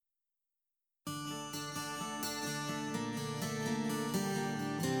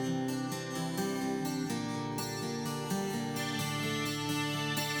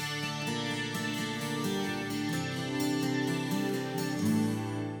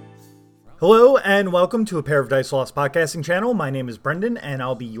Hello and welcome to a Pair of Dice Lost podcasting channel. My name is Brendan and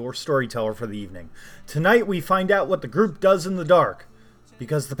I'll be your storyteller for the evening. Tonight we find out what the group does in the dark,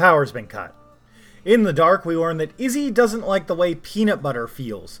 because the power's been cut. In the dark we learn that Izzy doesn't like the way peanut butter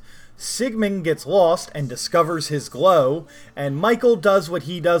feels. Sigmund gets lost and discovers his glow, and Michael does what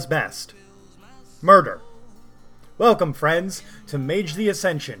he does best. Murder. Welcome friends to Mage the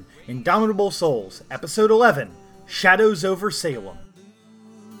Ascension, Indomitable Souls, Episode 11, Shadows over Salem.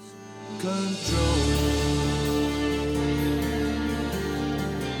 Control.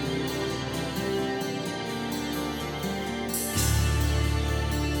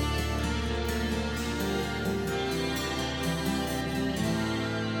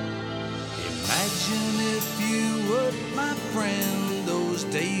 Imagine if you were my friend, those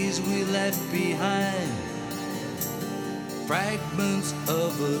days we left behind, fragments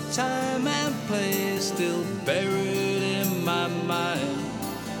of a time and place still buried in my mind.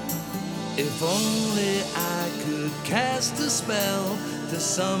 If only I could cast a spell to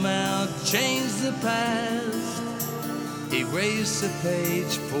somehow change the past, erase a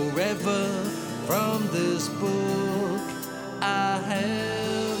page forever from this book I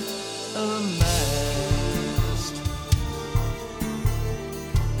have amassed.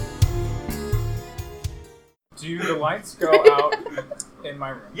 Do the lights go out in my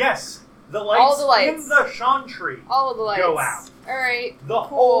room? Yes, the lights, All the lights. in the Chantry All of the lights go out. Alright. The Cool.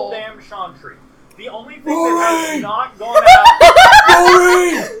 whole damn Chantry. The only thing that has not gone out...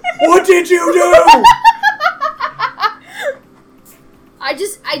 Rory! What did you do?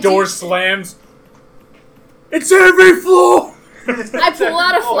 Door slams. It's every floor! I pull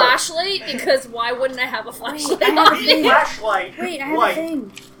out a flashlight because why wouldn't I have a flashlight? The flashlight Wait, I have a light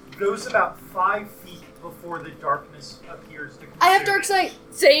thing. goes about 5 feet before the darkness appears to consume I have it. dark sight.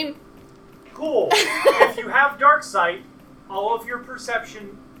 Same. Cool. If you have dark sight, all of your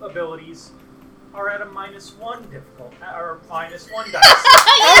perception abilities are at a -1 difficult, or -1 dice.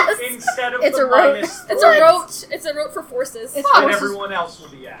 Yes. Instead of It's the a rote. -3 It's a rote. It's a rote for forces. that everyone else will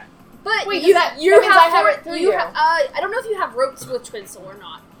be at. But Wait, you that have means I have it through you. I don't know if you have rotes with Twin Soul or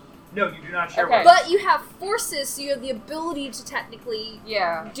not. No, you do not share Okay. rotes. But you have forces, so you have the ability to technically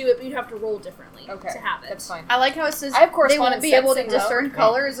Yeah. do it, but you have to roll differently Okay. to have it. That's fine. I like how it says I have they correspondence won't be able to sensing, though. discern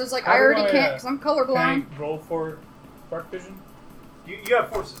colors. It's like, How I do already I, can't because I'm colorblind. Can I roll for dark vision? You have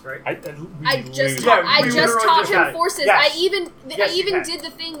forces, right? I just Yeah, taught, I we just literally taught just got him it. forces. Yes. I even Yes, you can. did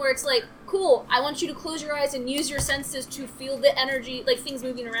the thing where it's like, cool, I want you to close your eyes and use your senses to feel the energy, like things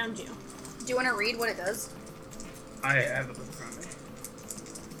moving around you. Do you want to read what it does? I have the book in front of me.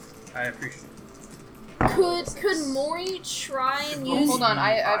 I appreciate it. Could Mori try and use? Hold on,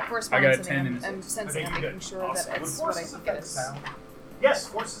 I have I correspondence got a sensing. 10 I'm sensing. Okay, I'm good. making sure Awesome. that it's Would what I forces think it affect is. sound? Yes,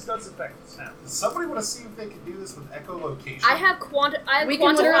 forces does affect sound. Somebody want to see if they can do this with echolocation? I have We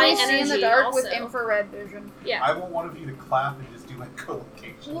can literally quantify see energy in the dark also. with infrared vision. Yeah. I want one of you to clap and just do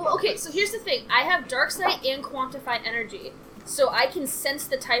echolocation. Well, okay, so here's the thing. I have dark sight and quantify energy, so I can sense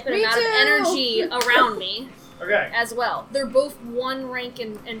the type and Me amount of too! energy around me Okay. as well. They're both one rank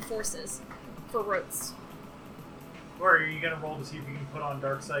in forces for rotes. Or are you going to roll to see if you can put on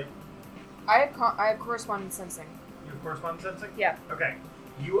dark sight? I have correspondence sensing. You have correspondence sensing? Yeah. Okay.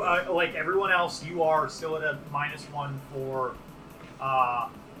 You, like everyone else, you are still at a -1 for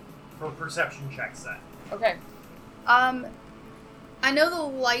perception check set. Okay. I know the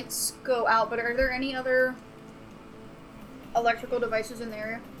lights go out, but are there any other electrical devices in the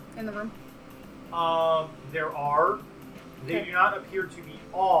area, in the room? There are. They Okay. do not appear to be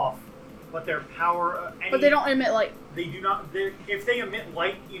off, but their power... But they don't emit light. They do not... If they emit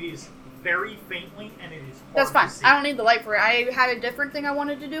light, it is very faintly, and it is hard That's fine. to see. I don't need the light for it. I had a different thing I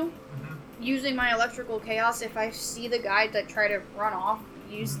wanted to do. Mhm. Using my electrical chaos, if I see the guy that try to run off,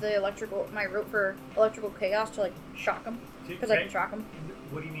 use the my rope for electrical chaos to like shock him, because I can shock him.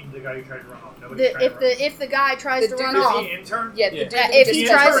 What do you mean the guy who tried to run off? Nobody's trying to run If the guy tries The to run dude- off. off, Is he intern? Yeah. Yeah. The dude Yeah, that if just he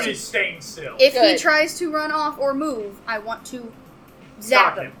The tries intern to- is staying still. if he Good. tries to run off or move, I want to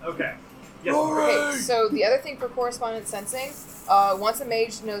zap Stop him. Okay. Yes. Okay, so the other thing for correspondence sensing, once a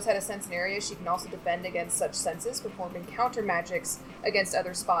mage knows how to sense an area, she can also defend against such senses, performing counter magics against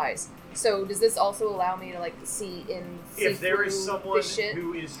other spies. So does this also allow me to like see If there is through someone this shit?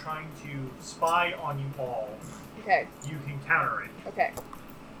 who is trying to spy on you all, Okay, you can counter it. okay,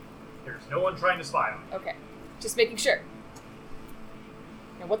 There's no one trying to spy on you. okay. Just making sure.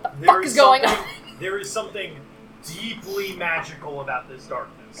 Now what the There fuck is going on? There is something deeply magical about this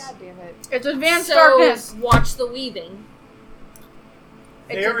darkness. God damn it. It's advanced So darkness. watch the weaving.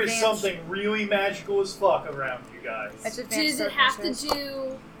 It's There is advanced. something really magical as fuck around you guys. It's advanced Does it have to darkness.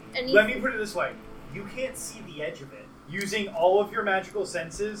 do any? Let me put it this way. You can't see the edge of it. Using all of your magical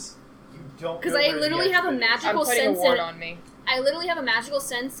senses, you don't. Because know I where the literally edge have a of it is. I'm magical putting a sense ward in. on me. I literally have a magical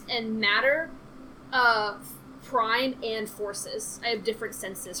sense in matter, prime, and forces. I have different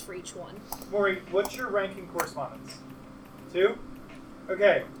senses for each one. Maury, what's your rank in correspondence? 2?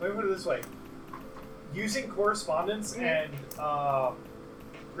 Okay, let me put it this way. Using correspondence and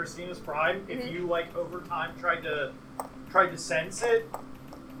Christina's prime, if you like over time tried to sense it,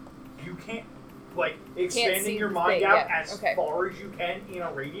 you can't expanding see your the mind thing, out yeah, as okay. far as you can in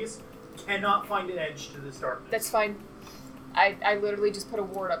a radius, cannot find an edge to this darkness. That's fine. I literally just put a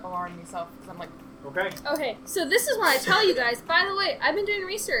ward up alarm myself because I'm like, Okay. Okay, so this is when I tell you guys, by the way, I've been doing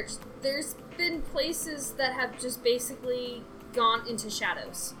research. There's been places that have just basically gone into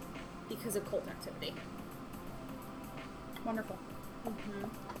shadows because of cult activity. Wonderful.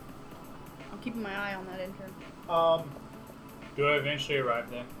 I'm keeping my eye on that intern. Do I eventually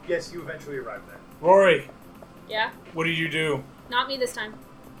arrive there? Yes, you eventually arrive there. Rory, Yeah? what did you do? Not me this time.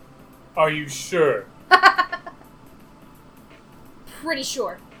 Are you sure? Pretty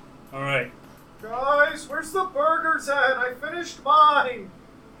sure. Alright. Guys, where's the burgers at? I finished mine.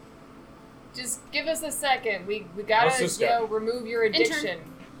 just give us a second. We How's gotta this guy? remove your addiction. Intern.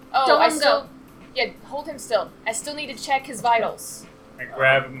 Oh, Don't I let him still go. yeah, hold him still. I still need to check his vitals, I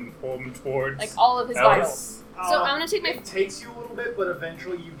grab him and pull him towards. like all of his Alice. vitals. So I'm gonna take my- It takes you a little bit, but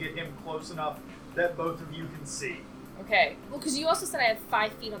eventually you get him close enough that both of you can see. Okay. Well, because you also said I have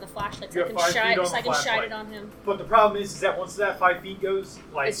 5 feet on the flashlight, so You I have can 5 shine, feet on so the I can shine flashlight. it on him. But the problem is that once that 5 feet goes,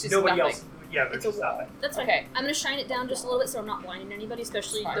 like It's just nobody nothing. else. Yeah, there's It's a just wall. nothing. That's fine. Okay. I'm gonna shine it down just a little bit so I'm not blinding anybody,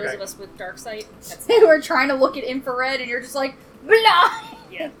 especially Fine. those Okay. of us with dark sight. That's You were trying to look at infrared and you're just like, blah!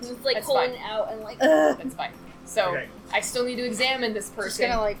 Yeah, it's like That's pulling fine. out and like. That's fine. So Okay. I still need to examine this person.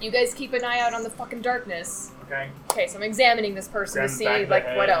 gonna, like- You guys keep an eye out on the fucking darkness. Okay. Okay, so I'm examining this person Grab to the see back of the like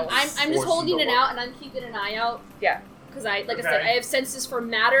head. what else. I'm just Force holding him it to out and I'm keeping an eye out Yeah. because I I said Okay. I have senses for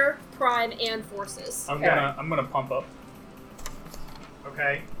matter, prime, and forces. I'm Okay. gonna pump up.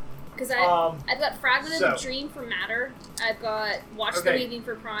 Okay. Because Um, I've got fragment of the so- dream for matter. I've got watch the Okay. weaving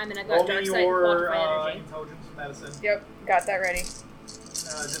for prime, and I've roll got me dark sight and your quantify energy. intelligence and medicine. Yep. Got that ready.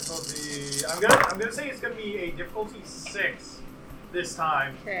 Difficulty. I'm gonna say it's gonna be a difficulty 6 this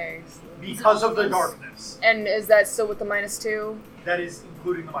time Okay. because of the Those- darkness. And is that still with the -2? That is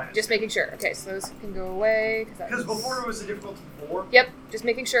including the minus. Just making sure. Okay, so those can go away. Because before it was a difficulty 4. Yep, just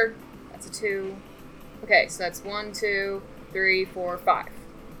making sure. That's a 2. Okay, so that's 1, 2, 3, 4, 5.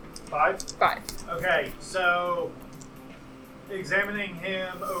 5. 5. Okay, so examining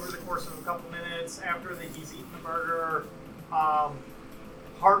him over the course of a couple minutes after that he's eaten the burger,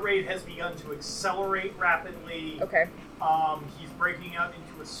 heart rate has begun to accelerate rapidly. Okay, He's breaking out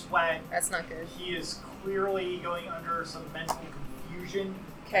into a sweat. that's not good. He is clearly going under some mental confusion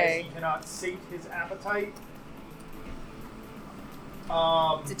Okay. as he cannot sate his appetite.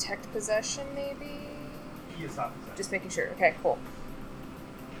 Detect possession, maybe? He is not possessed. Just making sure. Okay, cool.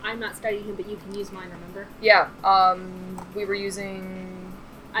 I'm not studying him, but you can use mine. Remember? Yeah, we were using...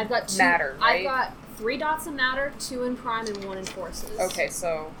 I've got 2. Matter, right? I've got 3 dots of matter, 2 in prime, and 1 in forces. Okay,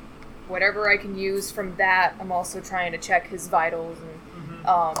 so whatever I can use from that, I'm also trying to check his vitals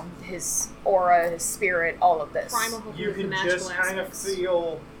and his aura, his spirit, all of this. Prime will help You with the can magical just kind of aspects.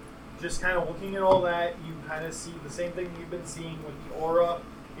 feel, just kind of looking at all that, you kind of see the same thing you've been seeing with the aura.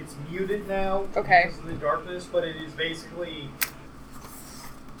 It's muted now Okay. because of the darkness, but it is basically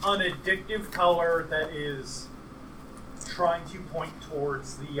an addictive color that is trying to point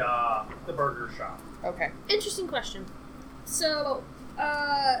towards the burger shop. Okay. Interesting question. So,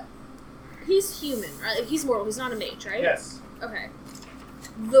 he's human, right? Like, he's mortal. He's not a mage, right? Yes. Okay.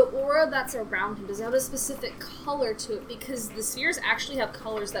 The aura that's around him, does it have a specific color to it? Because the spheres actually have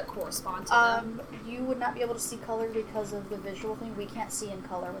colors that correspond to them. You would not be able to see color because of the visual thing. We can't see in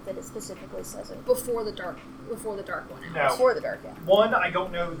color with it. It specifically says it. Before the dark one out. No. Before the dark, yeah. One, I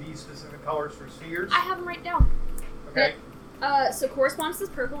don't know the specific colors for spheres. I have them right down. Okay. So correspondence is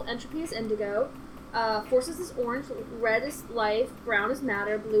purple, entropy is indigo, forces is orange, red is life, brown is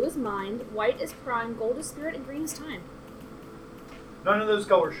matter, blue is mind, white is prime, gold is spirit, and green is time. None of those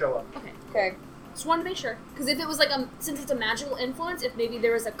colors show up. Okay. Okay. Just wanted to make sure. Because if it was like since it's a magical influence, if maybe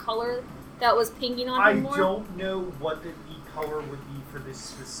there was a color that was pinging on I him more. don't know what the color would be for this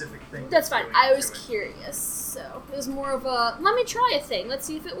specific thing. That's fine. going I was into it. curious, so it was more of a let me try a thing. Let's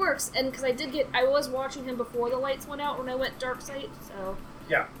see if it works. And because I was watching him before the lights went out when I went dark sight. So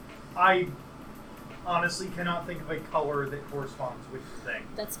Yeah. I honestly cannot think of a color that corresponds with the thing.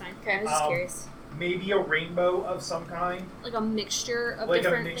 that's fine. Okay. I was just Um, curious, Maybe a rainbow of some kind, like a mixture of like a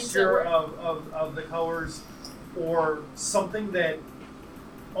different things that mixture work. of the colors, or something that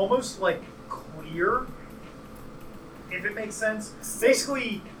almost like clear, if it makes sense.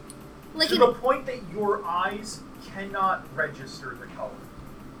 Basically, Like to the point that your eyes cannot register the color.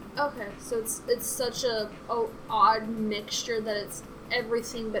 Okay, so it's such a odd mixture that it's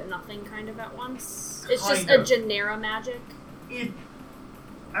everything but nothing kind of at once. It's just Kind a of. genera magic.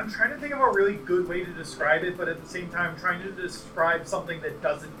 I'm trying to think of a really good way to describe it, but at the same time, trying to describe something that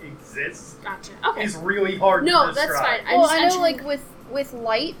doesn't exist Gotcha. Okay. is really hard No, to that's describe. fine. Well, I I'm know, trying- like with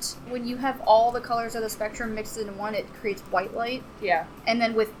light, when you have all the colors of the spectrum mixed in one, it creates white light. Yeah. And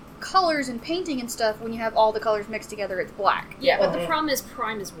then with colors and painting and stuff, when you have all the colors mixed together, it's black. Yeah, but the Uh-huh. problem is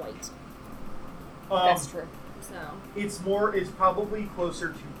Prime is white. That's true. So It's probably closer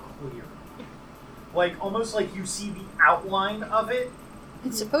to clear. Like, almost like you see the outline of it.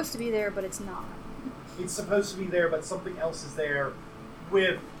 It's supposed to be there, but it's not. It's supposed to be there, but something else is there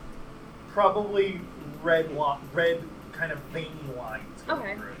with probably red kind of veiny lines going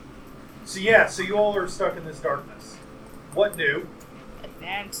Okay. through it. So yeah, so you all are stuck in this darkness. What do?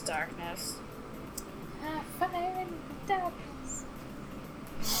 Advanced darkness. Fire in the darkness.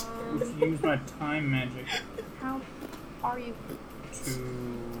 Let's use my time magic How are you?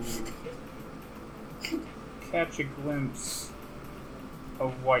 to catch a glimpse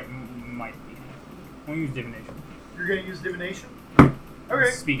of what might be happening. We'll use divination. You're gonna use divination?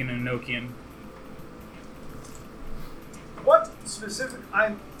 Okay. Speaking in Enochian. What specific?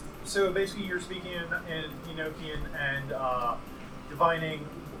 So basically, you're speaking in Enochian and divining.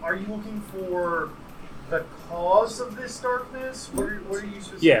 Are you looking for the cause of this darkness? What are you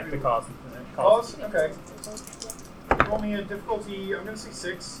specifically? Yeah, the cause. Cause? Okay. Roll me a difficulty. I'm gonna say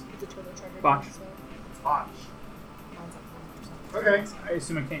 6. Botch. Botch. Okay. I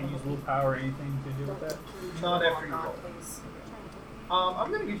assume I can't use willpower or anything to do with that. Not after you roll.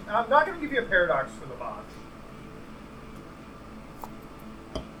 I'm not gonna give you a paradox for the botch.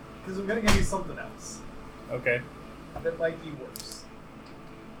 Because I'm gonna give you something else Okay. that might be worse.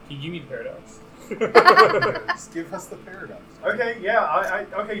 Can you give me the paradox? Just give us the paradox. Okay, yeah,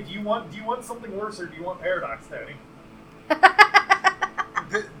 okay. Do you want something worse, or do you want paradox, Tony?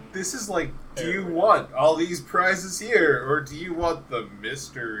 This is like, do you want all these prizes here, or do you want the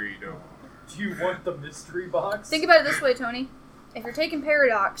mystery door? Do you want the mystery box? Think about it this way, Tony. If you're taking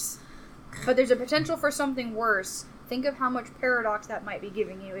paradox, but there's a potential for something worse, think of how much paradox that might be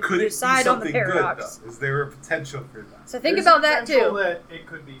giving you if Could you it be decide on the something paradox. good, though? Is there a potential for that? So think There's about a that potential too. That it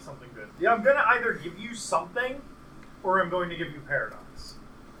could be something good. Yeah, I'm gonna either give you something, or I'm going to give you paradox.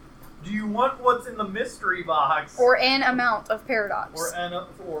 Do you want what's in the mystery box, Or an amount of paradox. or an amount?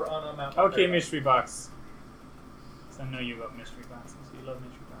 Of Okay, paradox? mystery box. 'Cause I know you love mystery boxes. You love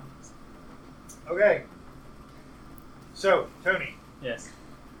mystery boxes. Okay. So, Tony, Yes.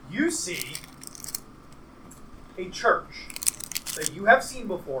 you see a church that you have seen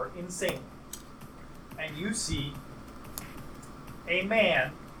before in Salem, and you see a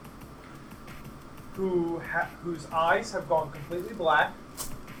man whose eyes have gone completely black,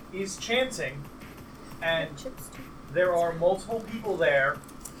 is chanting, and there are multiple people there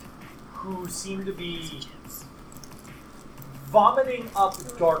who seem to be vomiting up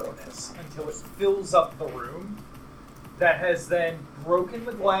darkness until it fills up the room, that has then broken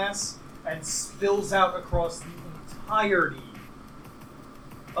the glass and spills out across the entirety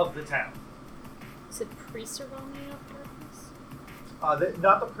of the town. is it priests are vomiting up darkness?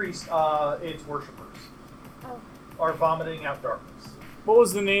 Not the priest, its worshippers Oh. are vomiting out darkness. What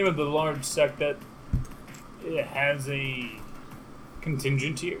was the name of the large sect that it has a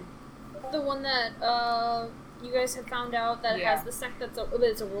contingent here? The one that you guys had found out that Yeah. has the sect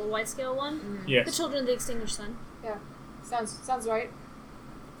it's a worldwide scale one. Mm-hmm. Yes. The Children of the Extinguished Sun. Sounds right.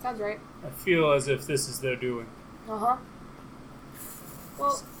 Sounds right. I feel as if this is their doing. Uh-huh.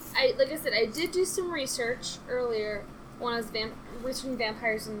 Well, like I said, I did do some research earlier when I was researching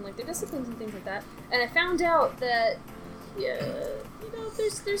vampires and like their disciplines and things like that, and I found out that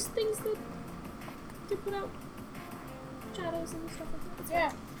there's things that do put out shadows and stuff like that.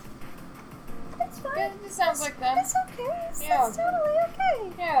 Yeah. It's fine. Yeah, it sounds like them. It's okay. It's Yeah. totally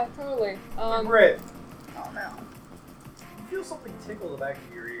okay. Yeah, totally. Britt, Oh no. you feel something tickle the back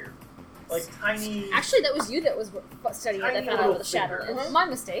of your ear. Like tiny, Actually, that was you that was studying it. Tiny That found out little about the shadow. finger. It's my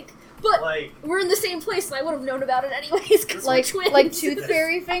mistake. But like, we're in the same place, and I would have known about it anyways because we're Like twins. tooth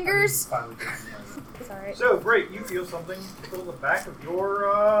fairy fingers. Finally getting the It's alright. so Britt, you feel something tickle the back of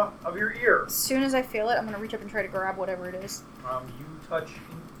your ear. As soon as I feel it, I'm gonna reach up and try to grab whatever it is.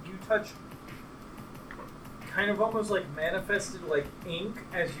 You touch kind of almost like manifested like ink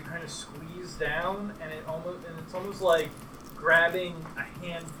as you kind of squeeze down, and it's almost like grabbing a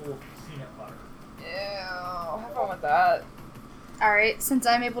handful of peanut butter. Ew, have fun with that. Alright, since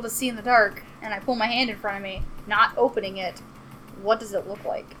I'm able to see in the dark, and I pull my hand in front of me, not opening it, what does it look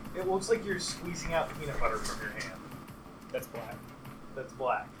like? It looks like you're squeezing out peanut butter from your hand. That's black. That's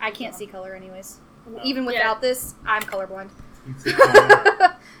black. I can't see color anyways. No. Even without this, I'm colorblind.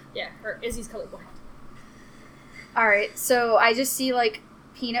 Yeah, Izzy's colorblind. Alright, so I just see, like,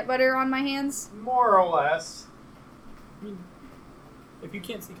 peanut butter on my hands. More or less. I mean, if you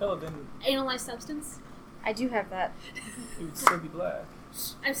can't see color, then Analyze substance. I do have that. it would still be black.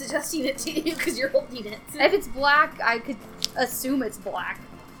 I'm suggesting it to you because you're holding it. If it's black, I could assume it's black.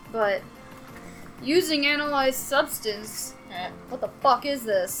 But using analyzed substance, what the fuck is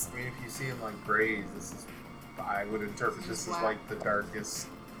this? I mean, if you see him like grays, this is. I would interpret this as like the darkest.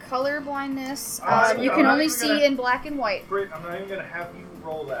 Color blindness. Honestly, You I'm can not only even see gonna- in black and white. Britt, I'm not even gonna have you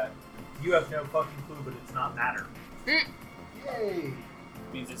roll that. You have no fucking clue, but it's not matter. Yay!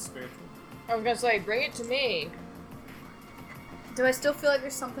 Means it's spiritual. I was gonna say, bring it to me. Do I still feel like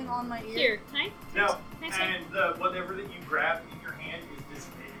there's something on my ear? Here, can I? No, Nice and whatever that you grab in your hand is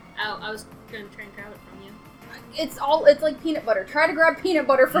dissipating. Oh, I was going to try and grab it from you. It's like peanut butter. Try to grab peanut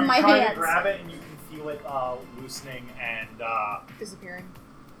butter from my try hands. to grab it, and you can feel it loosening and Disappearing.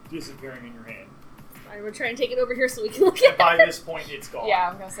 disappearing in your hand. Alright, we're trying to take it over here so we can look at And by it. this point, it's gone. Yeah, I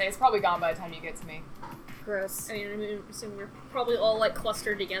was gonna say, it's probably gone by the time you get to me. Gross. I assume we're probably all like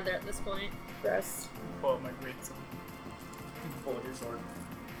clustered together at this point. Gross. Pull out my great sword. Pull out your sword.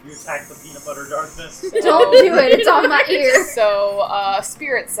 You attack the peanut butter darkness. Don't do it. It's on my ear. So,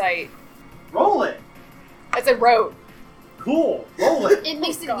 spirit sight. Roll it. It's a road. Cool. Roll it. It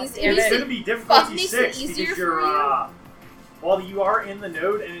makes it God easy. damn It's it. going to be difficulty makes 6 it easier because for you're, you? while you are in the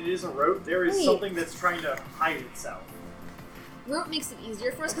node and it is a rope, there is Wait. something that's trying to hide itself. Rope makes it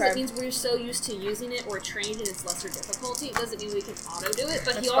easier for us because Okay. it means we're so used to using it or trained and it's lesser difficulty. It doesn't mean we can auto do it,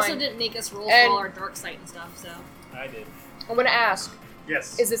 but That's he also fine. didn't make us roll And- for all our dark sight and stuff, so. I did. I'm gonna ask,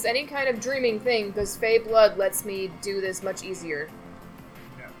 Yes. is this any kind of dreaming thing? Because Fey Blood lets me do this much easier.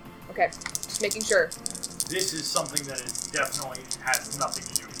 No. Okay, just making sure. This is something that is definitely has nothing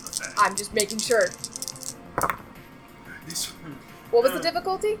to do with the Fae. I'm just making sure. This What was the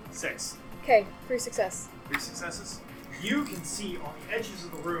difficulty? 6. Okay, 3 success. 3 successes. You can see on the edges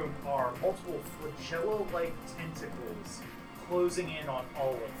of the room are multiple flagella-like tentacles closing in on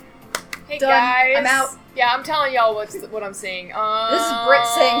all of you. Hey Done. guys, I'm out. Yeah, I'm telling y'all what I'm seeing. This is Britt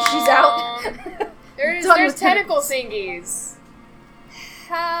saying she's out. There's Done with tentacle tentacles. thingies.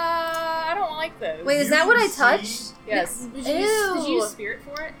 I don't like those. Wait, is You that what I see- touched? Yes. Did you use Ew. spirit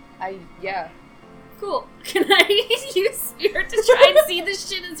for it? Yeah. Cool. Can I use spirit to try and see this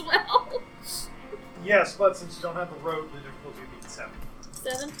shit as well? Yes, but since you don't have the rope, the difficulty would be 7.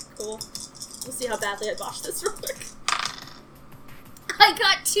 7? Cool. We'll see how badly I botched this real quick. I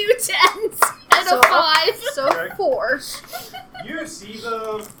got 2 10s and So- a 5. So Okay. 4. You see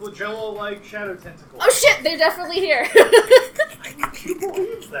the flagella-like shadow tentacles. Oh shit, they're definitely here. Who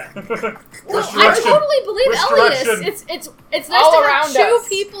believes that? I totally believe Which Elias. direction? It's nice All to have around 2 us.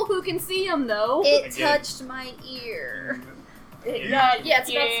 people who can see him though. It Again. touched my ear. Yeah, it's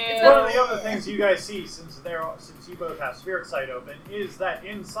One about of the other things you guys see, since you both have spirit sight open, is that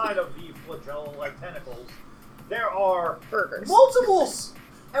inside of the flagella-like tentacles, there are Burgers. multiples.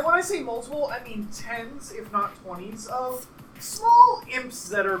 And when I say multiple, I mean 10s, if not 20s, of small imps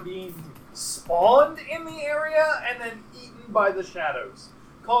that are being spawned in the area and then eaten by the shadows,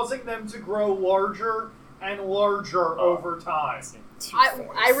 causing them to grow larger and larger over time.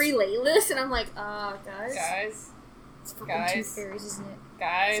 I relay this and I'm like, guys. Guys. It's for Guys. tooth fairies, isn't it?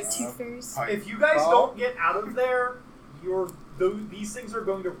 Guys. Tooth fairies. If you guys don't get out of there, these things are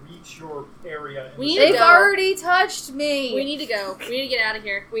going to reach your area. in We the need They've to go. already touched me. We need to go. We need to get out of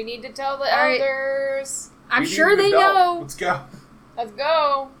here. We need to tell the All right. elders. I'm We need sure the they belt. know. Let's go. Let's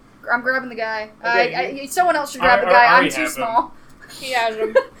go. I'm grabbing the guy. Okay, Someone else should grab the I guy. I'm already too have him. small. He has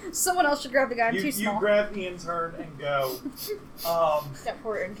him. Someone else should grab the guy. I'm too You small. grab the intern and go. That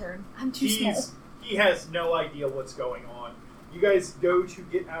poor intern. I'm too small. He has no idea what's going on. You guys go to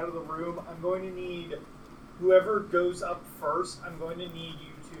get out of the room. I'm going to need whoever goes up first. I'm going to need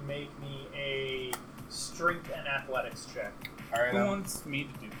you to make me a strength and athletics check. All right. Who wants me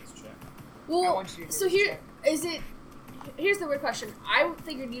to do this check? I Well, want you to so do here this is it. Here's the weird question. I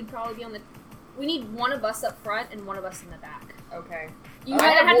figured you'd probably be on the. We need one of us up front and one of us in the back. check. Okay. You I might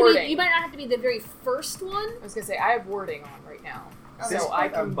have not have to be. warding. You might not have to be the very first one. I was gonna say, I have warding on right now. Is this So I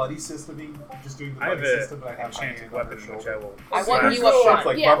like a can. buddy systeming? Just doing the I have buddy a system, but I have my enchanted hand on her weapon which shoulder. I will. I want slash. you up So front. it's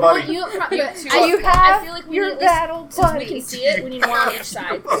like Yeah, my well, buddy. you up front. You but two I, you I have feel like we your need at least, battle since we buddy. can see it, we need one on each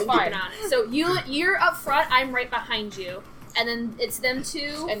side. It's fine. Keep an eye on it. So you're up front. I'm right behind you, and then it's them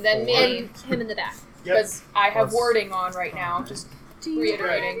two And then me. and him in the back. Yep. Because I have Plus- warding on right now. Just Do you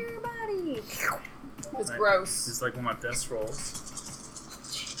reiterating. have your body? it's Right. gross. This is like one of my best rolls.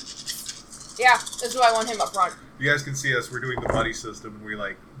 Yeah, that's why I want him up front. You guys can see us. We're doing the buddy system, and we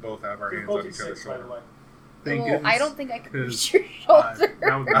both have our hands on Difficulty each other's 6, by the shoulder. way. Thank Well, I goodness, don't think I can 'cause, reach your shoulder.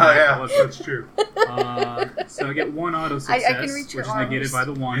 that would be Oh yeah, that's true. So I get 1 auto I success, can reach which your is negated arms. by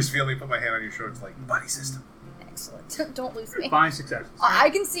the You 1. just feel me put my hand on your shoulder. It's like buddy system. Excellent. Don't lose me. 5 successes.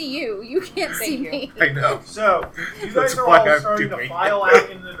 I can see you. You can't see Thank you. me. I know. So, you guys That's are why all I'm starting to doing file it. out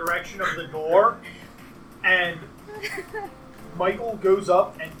in the direction of the door, and Michael goes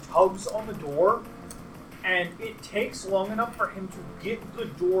up and tugs on the door, and it takes long enough for him to get the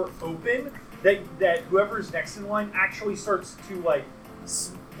door open that whoever's next in line actually starts to,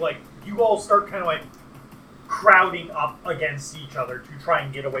 like, you all start kind of, like, crowding up against each other to try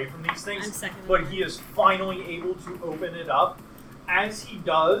and get away from these things. I'm second in But line. he is finally able to open it up. As he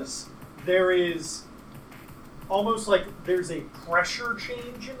does, there is almost like there's a pressure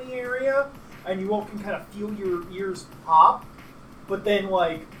change in the area, and you all can kind of feel your ears pop, but then,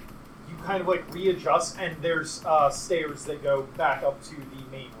 like, you kind of, like, readjust, and there's stairs that go back up to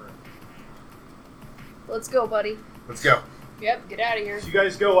the main room. Let's go, buddy. Let's go. Yep, get out of here. So you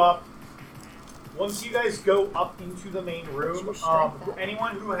guys go up. Once you guys go up into the main room,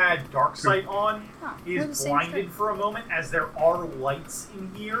 anyone who had dark sight on We're the is same blinded strength. for a moment, as there are lights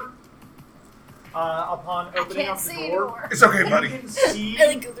in here. Upon opening up the door, It's okay, you buddy. can see. I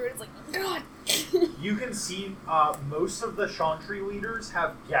like go through it. It's like, oh god. You can see most of the Chantry leaders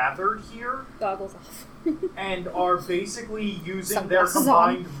have gathered here Goggles off. and are basically using their Sunglasses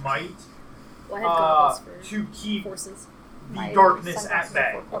on. combined might Well, I had goggles for to keep forces. the My darkness sunglasses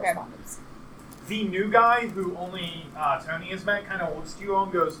at are bay. for Okay. correspondence. The new guy, who only Tony has met, kind of looks to you all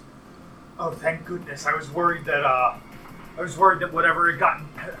and goes, "Oh, thank goodness! I was worried that whatever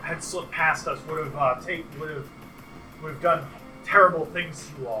had slipped past us would have done terrible things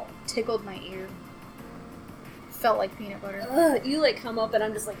to you all." Tickled my ear. Felt like peanut butter Ugh, you like come up and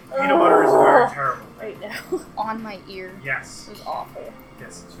I'm just like, Peanut butter is very "Ugh," terrible. right now. on my ear. Yes, It was awful.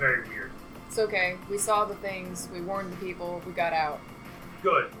 yes, it's very weird. It's okay. We saw the things. We warned the people. We got out.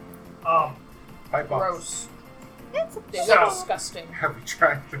 Good. Pipe bombs. Gross. They So- look disgusting. Have we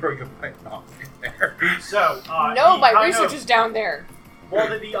tried throwing a pipe bomb in there? So No, he my kind research of- is down there. While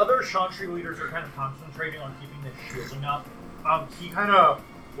the other Chantry leaders are kind of concentrating on keeping this shielding up, he kind of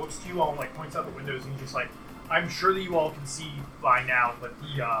looks to you all and, like, points out the windows, and he's just like, "I'm sure that you all can see by now, but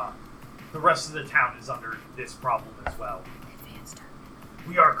the rest of the town is under this problem as well.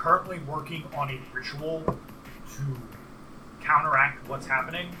 We are currently working on a ritual to counteract what's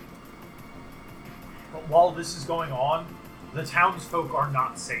happening. But while this is going on, the townsfolk are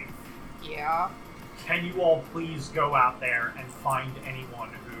not safe. Yeah. Can you all please go out there and find anyone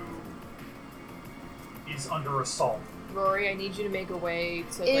who is under assault?" Rory, I need you to make a way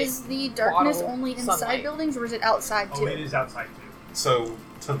to, Is the darkness bottle only inside sunlight. buildings, or is it outside Oh, too? it is outside too. So,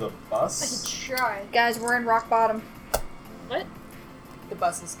 to the I bus? could try. Guys, we're in rock bottom. What? the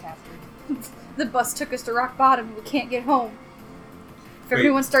bus is captured. The bus took us to rock bottom. We can't get home. If Wait.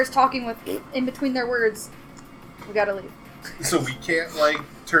 everyone starts talking with in between their words, we gotta leave. So we can't, like,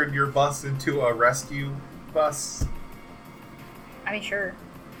 turn your bus into a rescue bus? I mean, sure.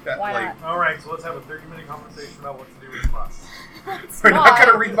 That, Why like, not? Alright, so let's have a 30-minute conversation about what to do with the bus. We're not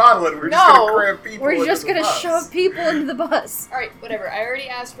gonna remodel it, we're just No. gonna cram people We're into just the gonna bus. shove people into the bus. Alright, whatever. I already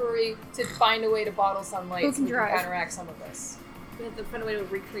asked Rory to find a way to bottle sunlight Who so can we can drive? counteract some of this. We have to find a way to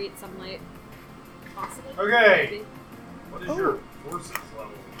recreate sunlight. Possibly. Okay. Maybe. What is your forces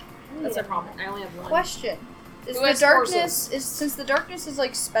level? That's a problem. I only have one. Question: Is Who the has darkness since the darkness is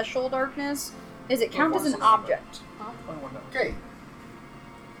like special darkness? Does it count as an object? Okay.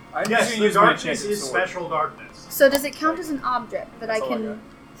 I'm Yes, just the gonna use my darkness enchanted is sword. special darkness. So does it count as an object that That's I all I can got.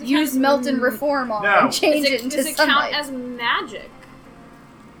 Does it use count- melt and reform on No. and change Does it into does it sunlight? count as magic?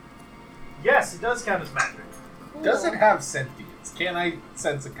 Yes, it does count as magic. Does it have sentience? Can I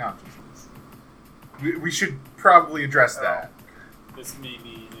sense a consciousness? We should probably address that. This may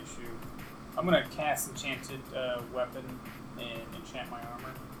be an issue. I'm gonna cast enchanted weapon and enchant my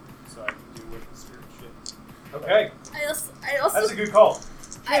armor, so I can deal with the spirit shit. Okay, I also that's a good call.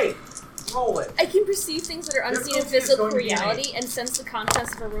 Hey, roll it. I can perceive things that are unseen in Difficulty is physical going to be an reality and sense the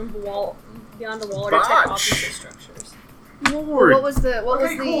contents of a room beyond a wall or detect Botch. objects or structures. Lord. What was the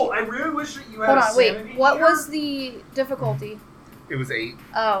Okay, cool. I really wish that you had Hold a on, wait. sanity What meter. was the difficulty? It was 8.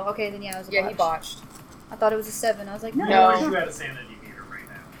 Oh, okay, then yeah, it was a Yeah, he botch. botched. I thought it was a 7. I was like, no. I wish you had a sanity meter right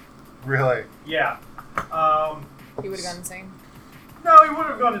now. Really? Yeah. He would have gone insane. No, he would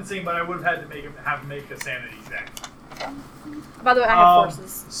have gone insane, but I would have had to make him make a sanity check. By the way, I have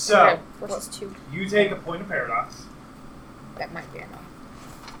forces. So, Okay. Forces 2. you take a point of paradox. That might be enough.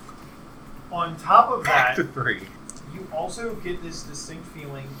 On top of Back that, to 3. you also get this distinct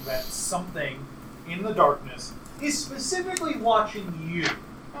feeling that something in the darkness is specifically watching you.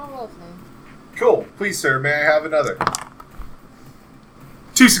 Oh, lovely. Cool. Please, sir, may I have another?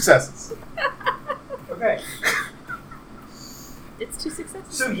 2 successes. Okay. It's 2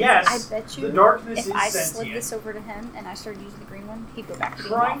 successes. So yes, I bet you the darkness if is I sentient. slid this over to him and I started using the green one, he'd go back to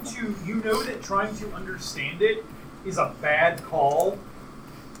being Trying awful. to, you know that trying to understand it is a bad call.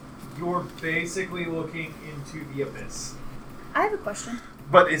 You're basically looking into the abyss. I have a question.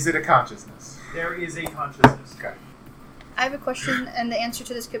 But is it a consciousness? There is a consciousness. Okay. I have a question, and the answer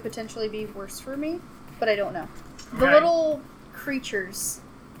to this could potentially be worse for me, but I don't know. The Okay. little creatures,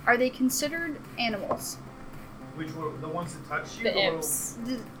 are they considered animals? Which were the ones that touched you? The little- imps.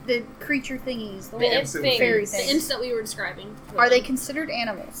 The creature thingies, the The little imp thing. fairy The things. imps that we were describing. Are they considered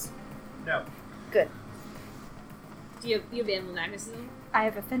animals? No. Good. Do you have animal magnetism? I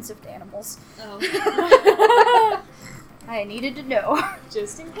have offensive to animals. Oh. I needed to know.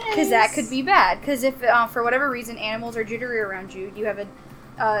 Just in case. Because that could be bad. Because if, for whatever reason, animals are jittery around you, you have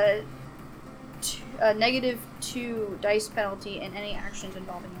a -2 dice penalty in any actions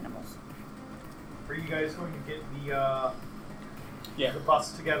involving animals. Are you guys going to get Yeah. the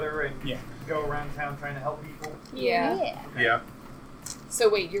bus together and Yeah. go around town trying to help people? Yeah. Yeah. So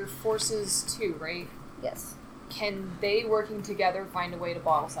wait, your forces too, right? Yes. Can they working together find a way to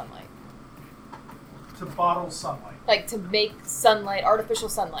bottle sunlight? To bottle sunlight. Like to make sunlight, artificial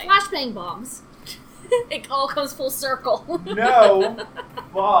sunlight. Flashbang bombs. It all comes full circle. No,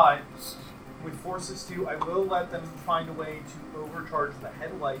 but with forces 2, I will let them find a way to overcharge the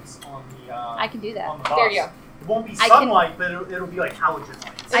headlights on the I can do that. on the bus. There you go. It won't be I can- sunlight, but it'll be like halogen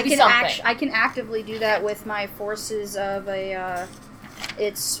lights. It'll be something. I can actively do that with my forces of a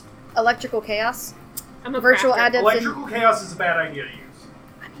it's electrical chaos. I'm a Virtual crafter. adept. Electrical chaos is a bad idea to use.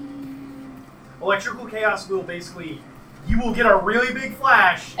 Electrical chaos will basically, you will get a really big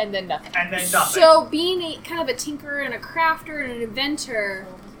flash And then nothing. and then nothing. So, being a kind of a tinkerer and a crafter and an inventor,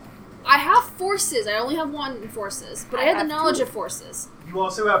 I have forces. I only have 1 in forces, but I, I have the have knowledge 2. of forces. You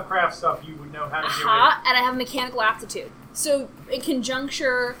also have craft stuff you would know how to do Aha, and I have mechanical aptitude. So, in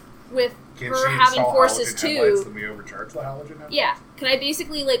conjuncture with Can't her she having install forces halogen headlights, too, then we overcharge the halogen headlights? yeah, can I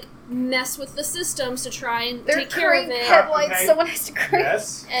basically like mess with the systems to try and They're take care of current it? headlights. Okay. Someone has to it. crank.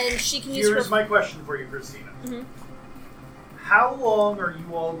 Yes. And she can use Here's her. my question for you, Christina. Mhm. How long are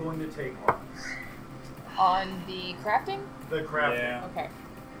you all going to take on this? On the crafting? The crafting. Yeah. Okay.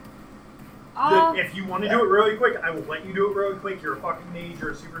 If you want to do it really quick, I will let you do it really quick. You're a fucking mage,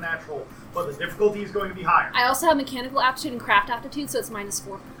 you're a supernatural, but the difficulty is going to be higher. I also have mechanical aptitude and craft aptitude, so it's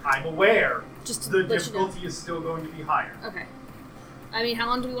 -4. I'm aware. Just to The let you know. difficulty is still going to be higher. Okay. I mean, how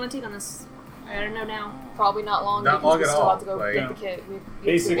long do we want to take on this? I don't know now. Probably not long Not because long we at still all. have to go Like, get the kid. We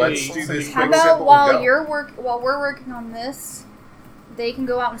basically- Let's do this How quick, about simple, while go. while we're working on this, they can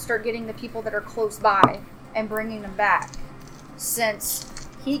go out and start getting the people that are close by and bringing them back, since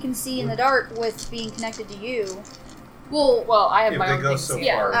he can see in the dark with being connected to you. Well, I have If my they own go thing so to see.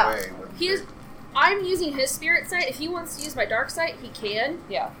 Yeah. far Oh. away. wouldn't Here's, they- I'm using his spirit sight. If he wants to use my dark sight, he can.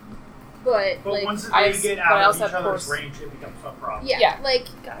 Yeah. But, But like, once I- they get but I out also of each have other's force. range, it becomes a problem. yeah, Yeah. like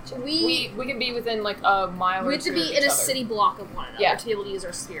Gotcha. we We can be within like a mile or we have to two be of in each a other. city block of one another Yeah. to be able to use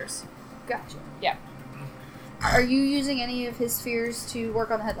our spears. Gotcha. Yeah. Are you using any of his spheres to work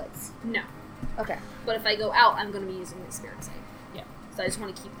on the headlights? No, Okay. but if I go out, I'm going to be using the spirit sight. Yeah. So I just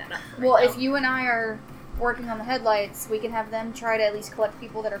want to keep that up. for Well, right if now. you and I are working on the headlights, we can have them try to at least collect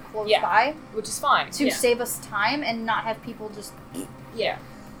people that are close Yeah. by Which is fine. to Yeah. save us time and not have people just. yeah,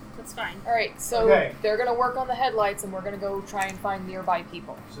 that's fine. All right, so Okay. they're gonna work on the headlights, and we're gonna go try and find nearby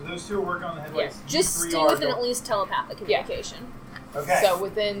people. So those two are working on the headlights. Yeah, You just three stay are within go- at least telepathic communication. Okay. So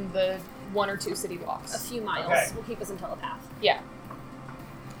within the 1 or 2 city A blocks. few miles Okay. will keep us in telepath. Yeah.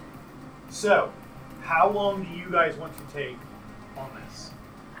 So, how long do you guys want to take on this?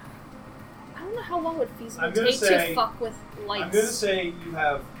 I don't know how long would feasible I'm gonna take say- to fuck with lights. I'm going to say you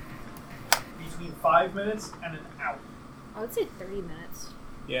have between 5 minutes and an hour. I would say 30 minutes.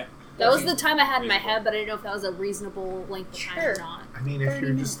 Yeah. That was the time I had in my Reasonable. head, but I didn't know if that was a reasonable length of time or Sure. not. I mean, if 30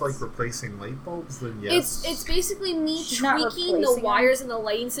 you're just like minutes. replacing light bulbs, then yes. It's basically me She's not tweaking the replacing wires and the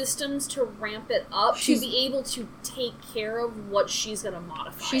lighting systems to ramp it up She's- to be able to take care of what she's gonna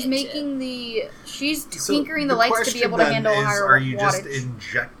modify. She's it making she's So tinkering the lights to be question able to then handle is, higher are you just wattage.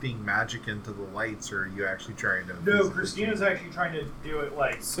 injecting magic into the lights, or are you actually trying to? No, physically Christina's actually trying to do it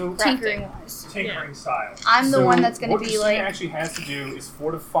like So Tinkering wise. tinkering style. I'm the So one that's going to what be Christina like. actually has to do is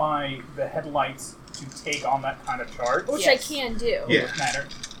fortify the headlights to take on that kind of charge. which Yes. I can do. Yeah. Doesn't matter.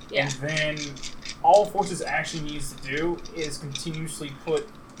 Yeah. And then all Forces actually needs to do is continuously put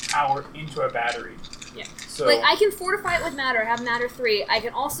power into a battery. Yeah. So Like, I can fortify it with matter, I have matter 3. I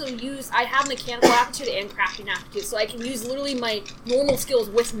can also I have mechanical aptitude and crafting aptitude, so I can use literally my normal skills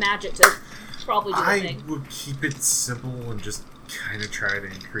with magic to probably do the I thing. would keep it simple and just kind of try to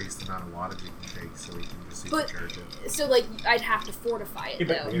increase the amount of wattage you can take so we can just supercharge it. So, like, I'd have to fortify it, yeah,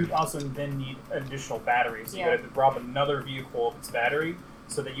 but though. you also then need additional batteries. Yeah. You got to rob another vehicle of its battery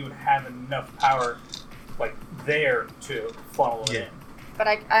so that you would have enough power, like there, to funnel it Yeah. in. But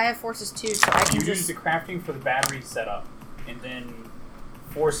I have forces too, so I You can use just. the crafting for the battery setup, and then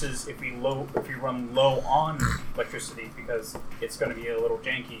forces if we run low on electricity because it's going to be a little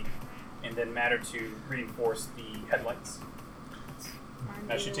janky, and then matter to reinforce the headlights.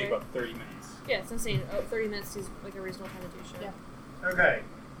 That should take about 30 minutes. Yeah, it's insane. 30 minutes is, like, a reasonable time to do shit. Yeah. Okay,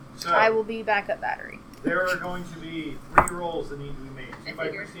 so I will be backup battery. there are going to be 3 rolls that need to be made. I 2 by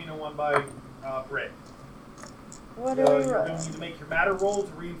figured. Christina, 1 by Britt. What So are you're going to need to make your matter roll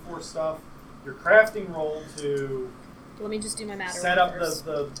to reinforce stuff, your crafting roll to Let me just do my matter set roll up first.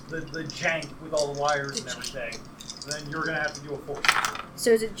 the jank with all the wires and everything. Then you're going to have to do a force. So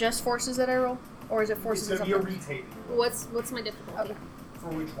is it just forces that I roll? Or is it It's forces going and to be a something? retaking. What's my difficulty? Okay. For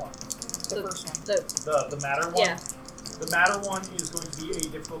which one? The first one. The The matter one? Yeah. The matter one is going to be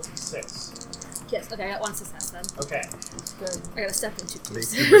a difficulty 6. yes. Okay, I got 1 success then. Okay. I got a step into Make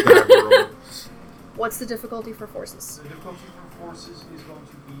twos. your MacGyver roll. What's the difficulty for forces? The difficulty for forces is going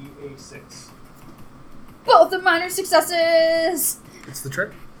to be a 6. Both the minor successes! It's the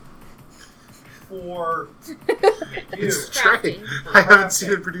trick. For you, It's the Crafting. trick. I haven't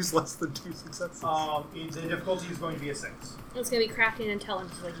seen it produce less than 2 successes. the difficulty is going to be a 6. It's gonna be crafting and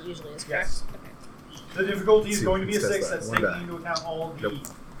intelligence like it usually is, correct? Yes. Okay. The difficulty is See, going to be a it says 6. that. That's One taking die. into account all the Nope.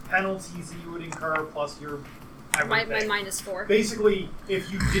 penalties that you would incur plus your My everything. -4. Basically,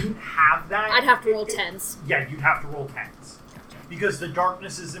 if you didn't have that, I'd have to roll 10s. Yeah, you'd have to roll 10s. Because the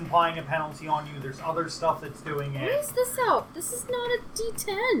darkness is implying a penalty on you. There's other stuff that's doing Why it. is this out? This is not a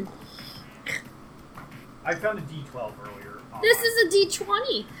D10. I found a D12 earlier. This is a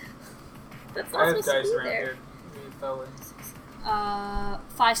D20. That's I not have supposed to dice be around there. here. Maybe fell in.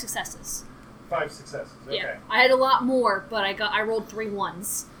 5 successes. 5 successes. Okay. Yeah, I had a lot more, but I rolled 3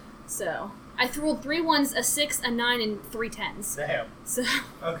 1s. So I rolled 3 1s, a 6, a 9, and 3 10s. Damn. So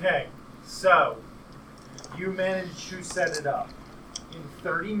Okay, so you managed to set it up. In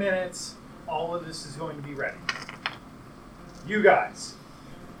 30 minutes, all of this is going to be ready. You guys.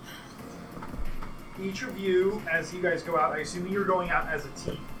 Each of you, as you guys go out, I assume you're going out as a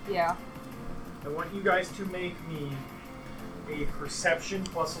team. Yeah. I want you guys to make me a perception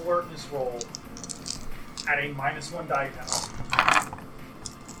plus alertness roll at a -1 die penalty.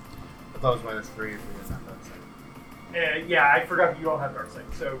 I thought it was -3 if we didn't have that second. Yeah, I forgot you don't have dark sight.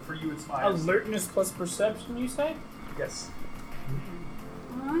 So for you, it's minus. Alertness plus perception, you say? Yes.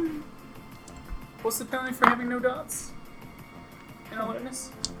 What's the penalty for having no dots? In alertness?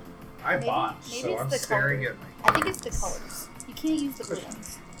 I Maybe- botched, maybe so it's I'm the staring color. at my. I think it's the colors. You can't use the blue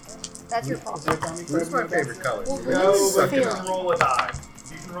ones. That's your problem. Who's my favorite color? Well, blue No, is but you failing. can roll a die.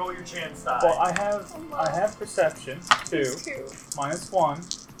 You can roll your chance die. Well, I have perception 2 -1,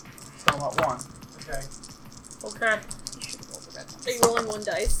 so I'm at 1. Okay. Okay. You should roll the red ones. are you rolling 1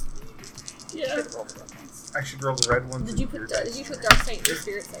 dice? You should roll the red ones. I should roll the red ones. Did you put dark sight and your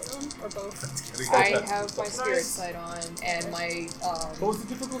spirit sight on, or both? I have my spirit sight on and my What was the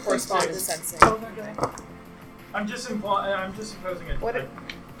difficulty? correspondence Six. sensing. Oh, okay. I'm just imposing a What a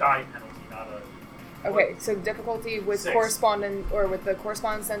die penalty, not a. Okay, so difficulty with 6. correspondent or with the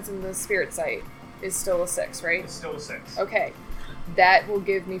correspondence sense and the spirit sight is still a 6, right? It's still a 6. Okay. That will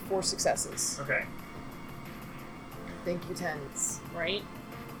give me 4 successes. Okay. Thank you, tens. Right?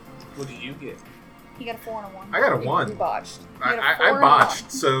 What did you get? He got a 4 and a 1. I got a You 1. botched. got a I 4 and a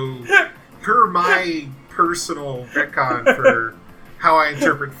botched, so per my personal retcon for how I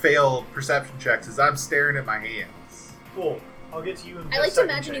interpret failed perception checks is I'm staring at my hands. Cool. I'll get to you in I just like a to second,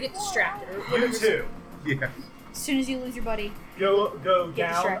 imagine you Jake. get distracted. Or You whatever's- too. Yeah. As soon as you lose your buddy. Go Get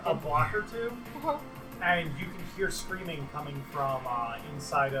down distracted. a block or two, Uh-huh. and you can hear screaming coming from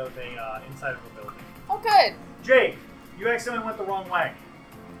inside of a building. Oh, good. Jake, you accidentally went the wrong way.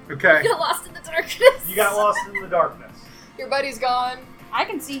 Okay. You got lost in the darkness. You got lost in the darkness. Your buddy's gone. I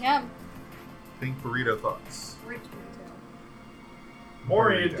can see him. Think burrito thoughts.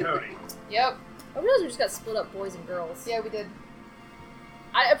 Maury and Burrito. Tony. Yep. I realize we just got split up, boys and girls. Yeah, we did.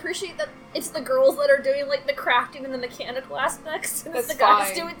 I appreciate that it's the girls that are doing like the crafting and the mechanical aspects, and it's That's the guys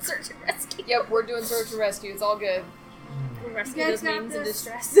fine. doing search and rescue. Yep, we're doing search and rescue. It's all good. And rescue You those guys got names in this.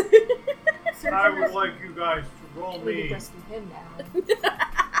 distress. I would like you guys to roll We can me rescue him now.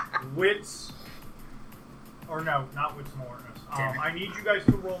 wits, or no, not wits and alertness. Damn it. I need you guys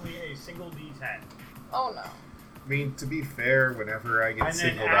to roll me a single D10. Oh no. I mean, to be fair, whenever I get And then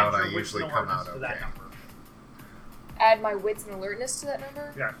singled add out, your I wits usually and come alertness out to that okay. number. Add my wits and alertness to that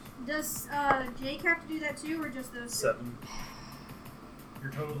number? Yeah. Does Jake have to do that too, or just those two? 7.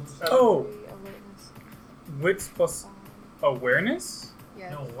 Your total is 7? Oh, Alertness. wits plus awareness?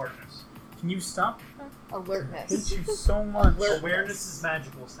 Yeah. No, alertness. Can you stop? I Alertness. hate you so much. Awareness is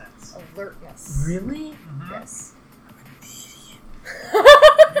magical sense. Alertness. Really? Mm-hmm. Yes.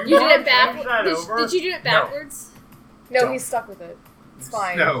 You wanna did it backwards. change that over? Did you do it backwards? No, Don't. he's stuck with it. It's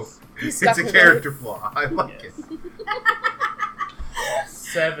fine. No, He's it's stuck a with character flaw. I like Yes. it.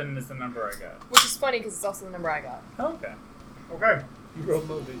 7 is the number I got. Which is funny because it's also the number I got. Okay. Okay. You rolled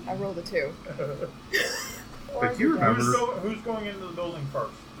low, did I rolled a 2. But you remember, Who's going into the building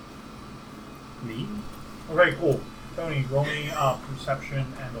first? Me? Okay, cool. Tony, roll me perception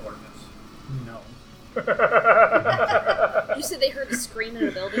and alertness. No. Did you say they heard a scream in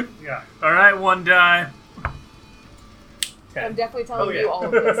the building? Yeah. Alright, 1 die. I'm definitely telling Oh, yeah. you all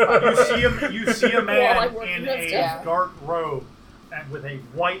of this. by the way. You see a While man I'm working in on a stuff. dark robe and with a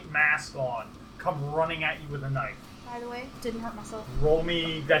white mask on come running at you with a knife. By the way, didn't hurt myself. Roll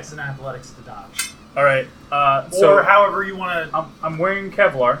me Dex and Athletics to dodge. Alright, Or so however you want to. I'm wearing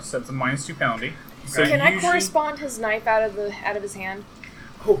Kevlar, so it's a -2 penalty. So Can I usually- correspond his knife out of his hand?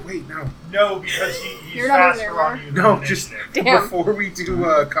 oh wait, no, No, because he's You're not even faster there, on you. than no, an just initiative. Damn. before we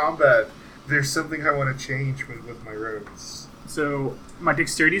do combat, there's something I want to change with my robes. So my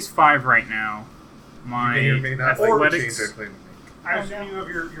dexterity is 5 right now. My You may or may not like the athletics. change I plan to make. I assume you have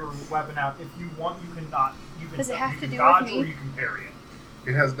your weapon out. If you want, you can not. You can, Does it have you to can do dodge with me? or you can parry it.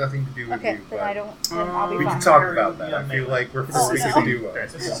 It has nothing to do with Okay, you, then but I don't. Then I'll be we fine. can talk Parry about would be that. I a feel melee. like we're Oh, forming no. a duo. Okay,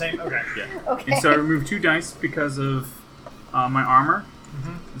 it's the same. Okay. Yeah. Okay. And so I remove 2 dice because of my armor.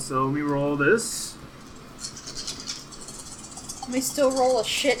 Mm-hmm. So let me roll this. We still roll a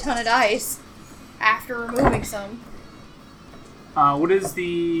shit ton of dice after removing some. What is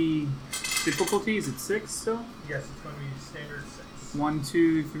the difficulty? Is it 6 still? Yes, it's going to be standard 6. 1,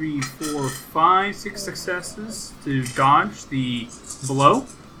 2, 3, 4, 5, 6 successes to dodge the blow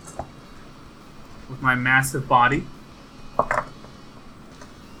with my massive body.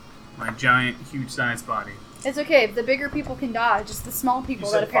 My giant, huge sized body. It's okay. The bigger people can dodge. It's the small people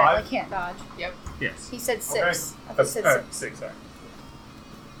You that said apparently 5? can't dodge. Yes. He said 6. Okay. I thought he said 6. 6, sorry.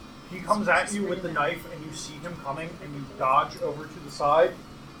 He comes at you with the knife, and you see him coming, and you dodge over to the side.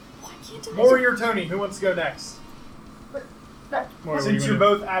 Why can't I? Maury or Tony, who wants to go next? More, what are Since you you're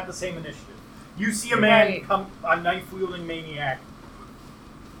gonna both at the same initiative. You see a man Right. come, a knife-wielding maniac,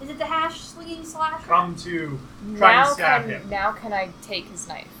 Is it the hash slinging slasher? come to try and stab him. Now can I take his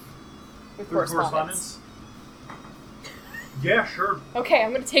knife? With Through correspondence. Yeah, sure. Okay,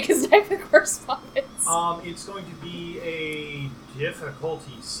 I'm gonna take his knife with correspondence. It's going to be a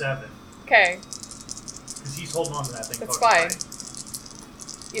difficulty 7. Okay, Because he's holding on to that thing. that's fucking fine. tight.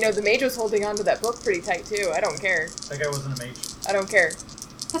 You know, the mage was holding on to that book pretty tight too. I don't care. That guy wasn't a mage. I don't care.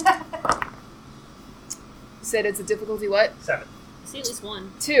 You said it's a difficulty what? 7. I see at least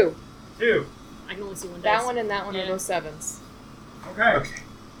one. 2. 2. I can only see one. That dice. one and that one are Yeah. both 7s. Okay. Okay.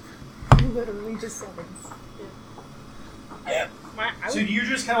 Literally just 7s. So do you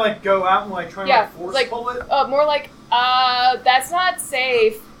just kind of like go out and like try and Yeah, like force like- pull it? More like, that's not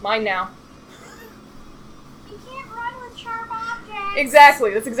safe. Mine now. You can't run with sharp objects.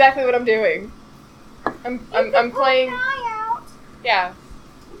 Exactly. That's exactly what I'm doing. I'm playing. Poke an eye out. Yeah.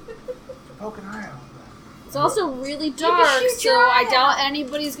 Poke an eye out. It's also really can dark, shoot so your I eye doubt out.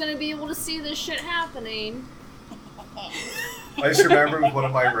 anybody's gonna be able to see this shit happening. I just remember with one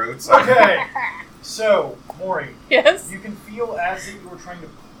of my roads. Okay. So, Maury, Yes. you can feel as if you were trying to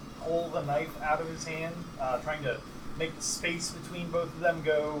pull the knife out of his hand, trying to make the space between both of them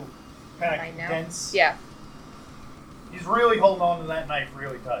go kind Right of now? dense. Yeah. He's really holding on to that knife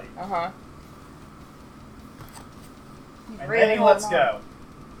really tight. Uh huh. And then he lets go.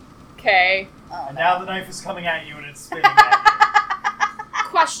 Okay. And now the knife is coming at you and it's spinning at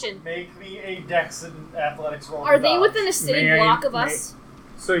Question: you. Make me a Dex and Athletics roll. Are to they dodge. within a city May I- block of may- us?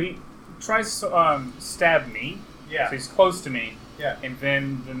 So he tries to stab me. Yeah. So he's close to me. Yeah. And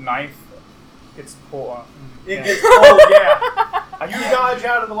then the knife gets pulled. It gets pulled, yeah. You dodge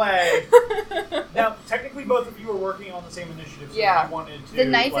out of the way. Now, technically, both of you are working on the same initiative. So Yeah. if you wanted to, The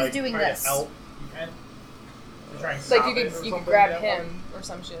knife is like, doing try to this. help, you can. To try and It's like stop you it could or you could something, grab yeah. him or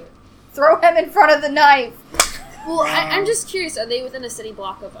some shit. Throw him in front of the knife. Well, I'm just curious. Are they within a city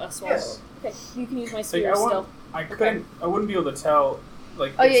block of us? while Yes. we're- Okay, you can use my Like, spear still. I couldn't. I wouldn't be able to tell.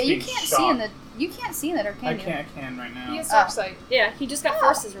 Like. Oh it's yeah, you being can't shot. see in the. You can't see in the dark, can I you? can. I can right now. He has Oh. dark sight. Yeah, he just got Oh.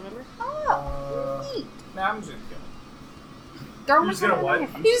 forces. Remember? Oh, neat. Nah, I'm just gonna kill him. Throw him You're in just front of gonna the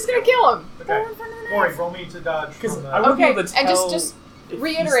what? knife. He's just gonna kill him. Throw Okay. him in front of the Maury, knife. roll me to dodge. Because from I the- wouldn't be Okay, able to and tell just if he's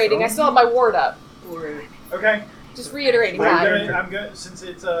reiterating. I still have throwing my ward up. or Okay. Just reiterating I'm that. gonna since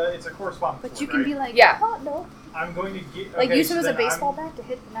it's a correspondence. But you word, can right? be like, Yeah. oh, no. I'm going to get. Like okay, use him so as a then baseball bat to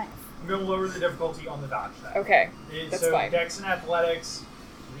hit the knife. I'm going to lower the difficulty on the dodge. Then. Okay. So That's fine. Dex and Athletics,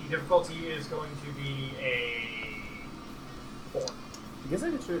 the difficulty is going to be a 4. I guess I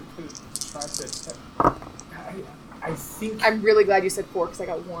could try to. I think. I'm really glad you said 4 because I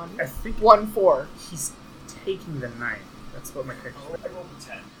got 1. I think 1, 4. he's taking the knife. That's what my character. I rolled a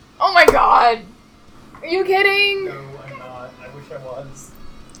 10. Oh my god! Are you kidding? No, I'm not. I wish I was.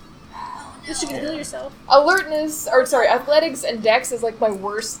 You should heal yourself. Alertness, or sorry, athletics and dex is like my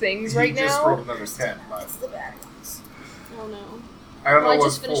worst things right He just rolled now. another 10, but The bad ones. Oh no. I don't know Well, I what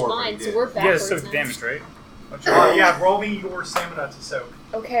just finished 4, but mine, he so did. we're Yeah, backwards so now. damage, right? Yeah, roll me your stamina to soak.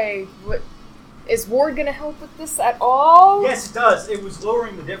 Okay, what is Ward gonna help with this at all? Yes, it does. It was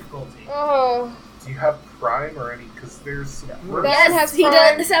lowering the difficulty. Oh, Do you have Prime or any? Because there's some. That Yes, has he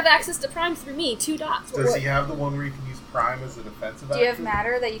Prime. does have access to Prime through me. 2 dots. Does he have the one where you can use Prime as a defensive Do you have action?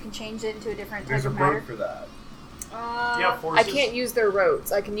 matter that you can change it into a different There's type a of matter? road for that. Yeah, I forces. can't use their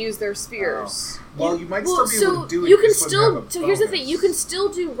rotes. I can use their spears. Well, you might Well, still be able so to do it. you can just wouldn't have still. a So here's the thing: bonus. you can still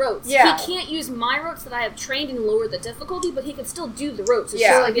do rotes. Yeah. He can't use my rotes that I have trained and lower the difficulty, but he can still do the rotes. It's Yeah.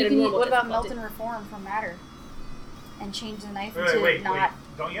 just So like you at a can normal what about difficulty. melt and reform from matter? And change the knife Wait, into wait. not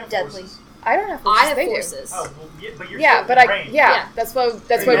Don't you have deadly. forces? I don't have forces. I have they do. forces. Oh, well, yeah, but you're Yeah, still but in I range. Yeah. that's what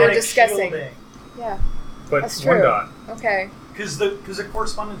we're Kinetic discussing. shielding. Yeah, But That's one true. dot. okay, Because a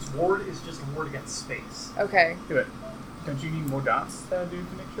correspondence ward is just a ward against space. okay. Yeah, but don't you need more dots to do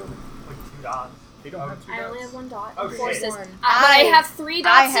kinetic shielding? Like 2 dots. They don't have 2 I dots. only have 1 dot. Okay. Forces. One. But I have 3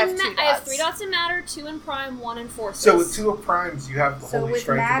 dots. I have in 2 I have dots. 3 dots in matter, 2 in prime, 1 in forces. So with 2 of Primes, you have the So Holy with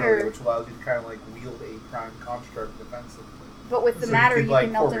Strength matter- ability, which allows you to kind of like wield a Prime construct defensively. But with the So you matter, could, you like,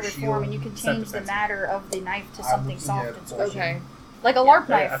 can melt and forward reform, shield, and you can set change the defensive. matter of the knife to I'm something looking soft at and forces. squishy. Okay. Like a LARP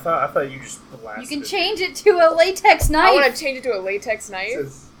I knife. thought you just blasted. You can change it to a latex I knife. want to change it to a latex It knife.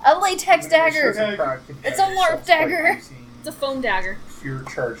 says, A latex dagger. Okay. It's a LARP dagger. It's a foam dagger. Pure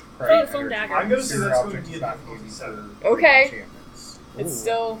charged Oh, prime phone energy. dagger. I'm gonna say Your that's going object to be is a not difficulty used 7. for Okay. enchantments. It's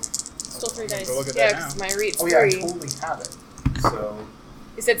still Still 3 dice. Go look at yeah, that now. because my read's Oh yeah, I 3. totally have it. So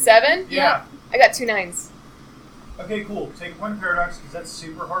You said 7? Yeah. I got 2 9s. Okay, cool. Take a point of paradox because that's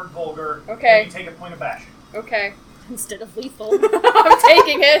super hard and vulgar. Okay. Then you take a point of bashing. Okay, Instead of lethal. I'm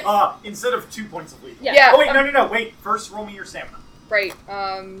taking it. Instead of 2 points of lethal. Yeah. Yeah. Oh wait, no. Wait. First, roll me your stamina. Right.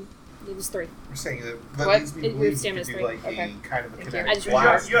 It was 3. we're saying that What? leads me It to believe you stamina's could do 3. like Okay. a kind of a Thank you. kinetic I just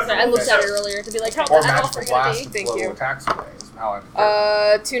blast. You have to I looked at it roll earlier to be like, how or that magical offer gonna blast be? to Thank blow you. attacks away is how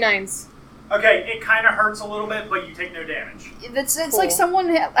I'm 2 9s. Okay, it kind of hurts a little bit, but you take no damage. It's Cool. like someone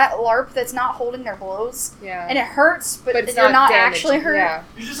at LARP that's not holding their blows, Yeah. and it hurts, but, it's they're not damaged. actually hurt. Yeah.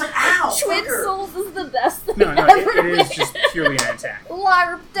 You're just like, ow! Twin fucker." Souls is the best thing No, ever it is made. just purely an attack.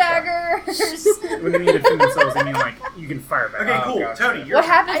 LARP daggers. When they mean defend themselves, they mean like you can fire back. Okay, cool. gotcha. Tony, you're What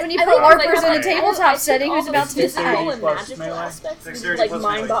happens when you I put think it's LARPers in a I tabletop took setting all who's the about to physical Dexterity and plus magical melee. aspects, and Dexterity like plus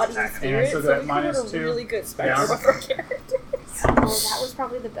mind, melee body, attack. and spirit. so So that we put a -2. really good spectrum Yeah. of our characters. Oh, that was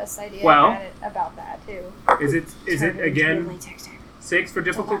probably the best idea Well- I had about that too. Is it again Latex dagger. 6 for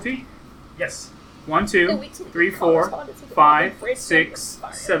difficulty? Yes. 1, No, 2, wait till we 3, get 4, correspondence with the 5, Brave 6,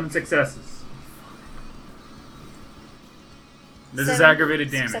 Fire. 7 successes. This is 7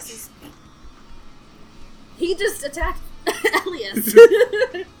 aggravated damage. successes. He just attacked Elias.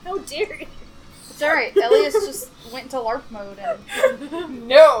 How dare you? It's alright. Elias just went into LARP mode, and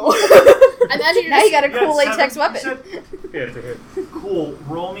No. Imagine you're now you just got a cool Yeah, latex 7, weapon. you Yeah, it's a hit. said- cool.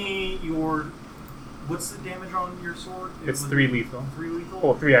 Roll me your. What's the damage on your sword? It It's was 3 lethal. 3 lethal?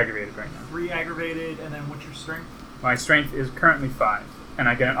 Oh, 3 aggravated right now. 3 aggravated, and then what's your strength? My strength is currently 5, and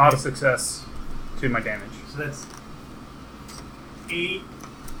I get an auto success to my damage. So that's 8,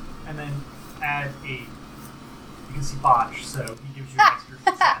 and then add 8. You can see botch, so he gives you an extra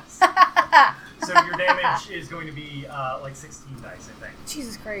success. So your damage is going to be like 16 dice, I think.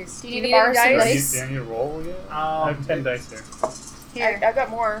 Jesus Christ. Do Do you you need need to any borrow some dice? dice? Do I need to roll yet? I have 10 dice there. Here. I've got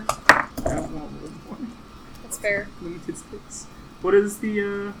more. I don't want more. That's fair. Limited space. What is the,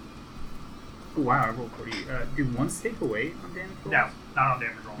 Oh, wow, I rolled 40. Do 1 take away on damage rolls? No, not on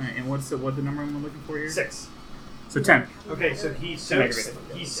damage roll. Alright, and what's the number I'm looking for here? 6. So 10. Okay, so he soaks.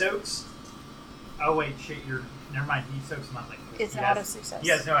 aggravated. He soaks. Oh wait, shit! You're never mind. He soaks not like this. It's He an has- auto success. He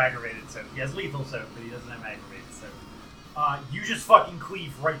has no aggravated soak. He has lethal soak, but he doesn't have aggravated soak. You just fucking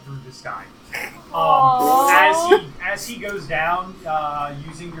cleave right through this guy. As he goes down,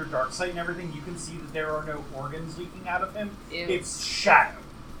 using your dark sight and everything, you can see that there are no organs leaking out of him. Ew. It's shadow,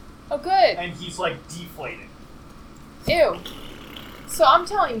 Oh, good. and he's like deflating. Ew. So I'm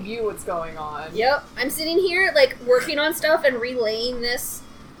telling you what's going on. Yep. I'm sitting here, like, working on stuff and relaying this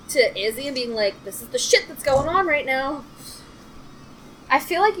to Izzy and being like, this is the shit that's going on right now. I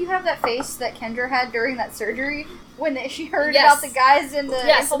feel like you have that face that Kendra had during that surgery when she heard Yes. about the guys in the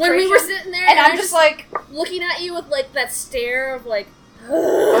Yes, when we were sitting there and I'm you're just like, looking at you with, like, that stare of, like,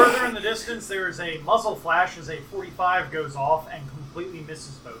 Further in the distance, there is a muzzle flash as a 45 goes off and completely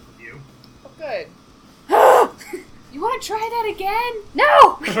misses both of you. Oh, good. You want to try that again?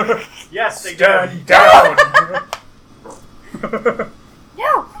 no, Yes, they Stand do. down!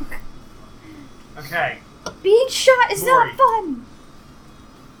 no, Okay, being shot is Lori. not fun.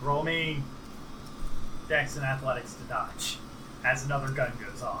 roll me Dex and Athletics to dodge as another gun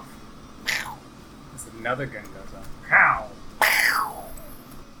goes off. As another gun goes off. Pow!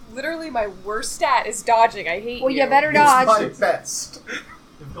 Literally, my worst stat is dodging. I hate Well, you. you better It's my dodge. best.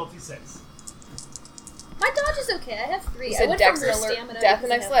 Difficulty 6. my dodge is okay. I have 3. You I said went Dex from and more alert- stamina Death because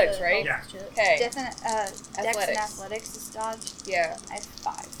and I have athletics, the right? health shit. Okay. Dex and Dex and Athletics. athletics is dodged. Yeah. I have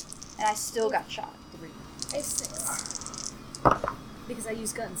 5, and I still got shot. 3. I have 6. Because I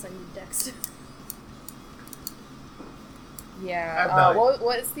use guns, I need Dex. Yeah. I'm not-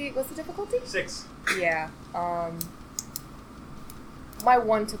 What's the difficulty? 6. Yeah. My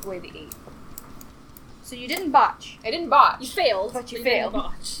 1 took away the 8. So you didn't botch. I didn't botch. You failed. But you didn't failed.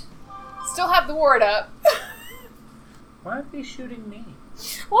 botch. Still have the ward up. Why are they shooting me?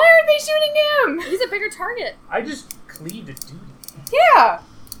 Why aren't they shooting him? He's a bigger target. I just cleaved a dude. Yeah.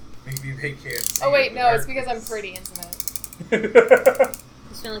 Maybe they can't see Oh wait, it no, with it's because I'm darkness. pretty intimate.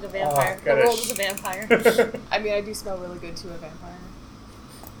 He's feeling like a vampire. Oh, The gotta world is a vampire. I mean, I do smell really good to a vampire.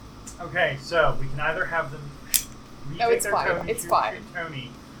 Okay, so we can either have them No, retake it's their fine. Tony, It's shoot fine.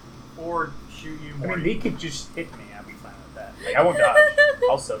 Tony, or shoot you I more. mean, they could just hit me. I'll be fine with that. Like, I won't dodge.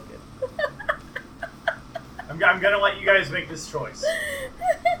 I'll soak it. I'm gonna let you guys make this choice.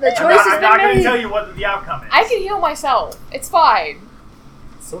 The I'm choice not, has I'm not been gonna made. tell you what the outcome is. I can heal myself. It's fine.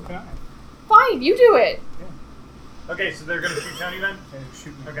 So can I. Fine, you do it. Okay, so they're gonna shoot Tony then? Okay,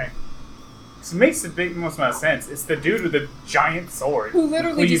 shoot me. Okay. So it makes the most amount of sense. It's the dude with the giant sword Who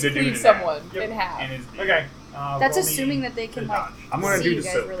literally cleaves just a dude cleaves in half. someone Yep. in half. And his Okay. That's roll me assuming that they to can like dodge. I'm gonna see do you the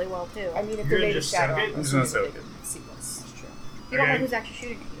guys soak. really well too. I mean, if You're they're gonna made of just shadow, soak it? I'm I'm just gonna assuming soak they it. can see us. You don't know Okay. who's actually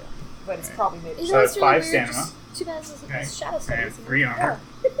shooting at you though. But it's Okay. probably made You of So know, I it's have really 5 weird. stamina. Just too bad it's Okay. shadow And studies. 3 armor.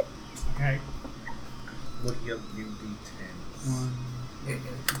 Okay. Looking at UD10.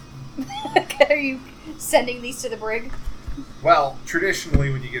 Are you sending these to the brig? Well,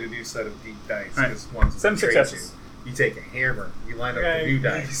 traditionally, when you get a new set of deep dice, Right. because one's 7 betrayed successes. you take a hammer, you line up Okay. the new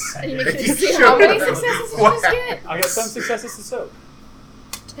dice. You and make you sure to see show How many them successes did you what just get? I got 7 successes to soak.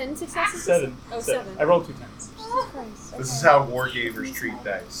 10 successes? 7. Oh, 7. I rolled 2 10s. This is how wargamers treat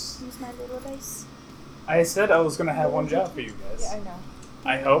dice. Use my little dice. I said I was going to have one job for you guys. Yeah, I know.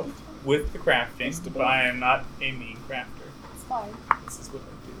 I help with the crafting, but I am not a mean crafter. It's fine. This is what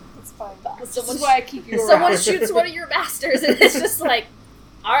I do. It's fine. This Someone is why I keep you around. Someone shoots one of your masters, and it's just like,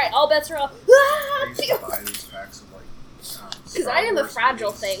 all right, all bets are off. I used to buy these packs of like. Because I am a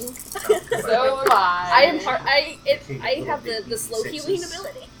fragile thing. So am I. I am hard. I have the slow healing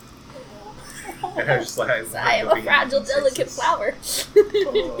ability. And I was just like, I am a fragile, delicate flower.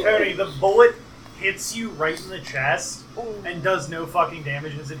 Tony, the bullet hits you right in the chest Ooh. and does no fucking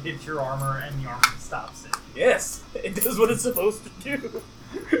damage as it hits your armor and the armor stops it. Yes, it does what it's supposed to do.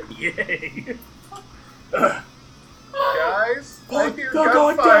 Yay. Guys, I hear Go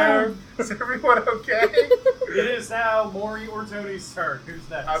gunfire. down. Is everyone okay? It is now Maury or Tony's turn. Who's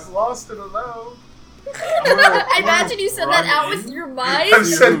next? I've lost it alone. I imagine you said that out with your mind. I'm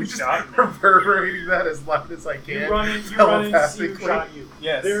You just shot me. reverberating that as loud as I can. You run in, see who telepathically. shot you.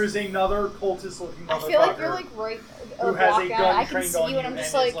 Yes. There is another cultist looking I motherfucker feel like you're like right who has a walk out. gun I can trained see on you, and I'm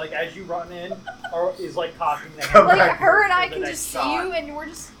just is like, as you run in, or is like cocking the Come hammer. like back her and for I the can next just see shot. you, and we're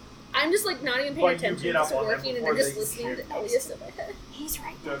just. I'm just like not even But paying you attention, get up just on them working, and before they're just they listening shoot. to Elias in my head. He's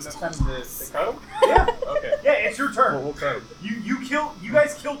right Do I have next enough to time us. to cut him? Yeah, Okay. yeah, it's your turn. Well, we'll cut him. You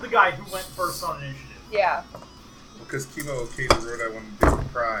guys killed the guy who went first on initiative. Yeah. Because Chemo okayed the road I wanted to do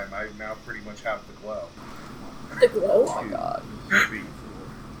for Prime, I now pretty much have the glow. The glow? Oh my god.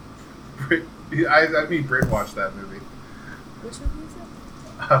 I mean, Brit watched that movie. Which one was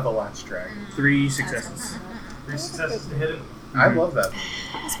it? The Last Dragon. 3 successes. 3 successes to hit him. I love that movie.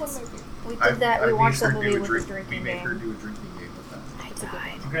 It's one of my favorites. We did that. We watched that movie with the We drinking made her game. do a drinking game with that. I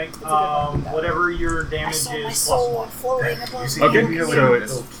died. Okay. a good one. Whatever your I damage saw my is, soul +1. floating You above see, me. Okay, we so have a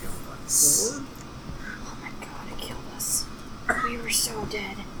it's- little kill us. Oh my god, it killed us. We were so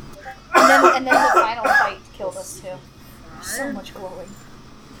dead. And then the final fight killed us too. So much glowing.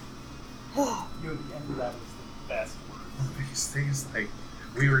 You at the end of that was the best word. these things like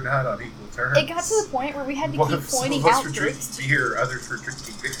we were not on equal terms. It got to the point where we had to One keep of some pointing of us out were drinks. drinking beer, others were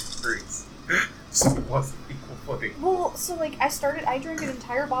drinking mixed drinks. So it wasn't equal footing. Well, so like I drank an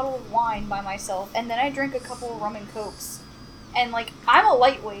entire bottle of wine by myself, and then I drank a couple of rum and cokes, and like I'm a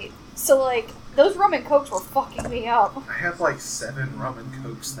lightweight, so like those rum and cokes were fucking me up. I had like 7 rum and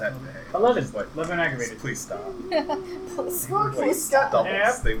cokes that day. 11. But 11 aggravated. please stop. Plus, They were like Please cut in half.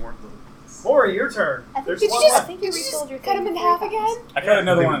 doubles. They weren't little ones. Lori, your turn. I think There's you one just, left. I think you refilled your cut thing him in 3 half times. again? I got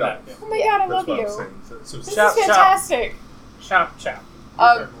another They one were of that. doubles. Oh my god, I That's love what you. I'm saying. So This Shout- is fantastic. Shout, shout.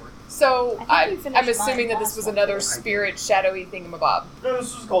 So I think you I'm finished assuming mine that this last was one. another spirit shadowy thingamabob. No,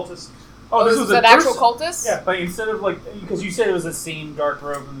 this was cultist. Oh, this Is was that a actual person. cultist? Yeah, but instead of like, because you said it was the same dark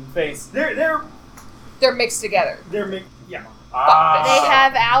robe in the face. They're They're mixed together. yeah. They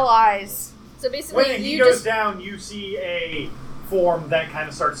have allies. So basically, When he you goes just down, you see a form that kind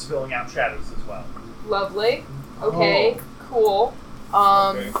of starts spilling out shadows as well. Lovely. Okay. Cool.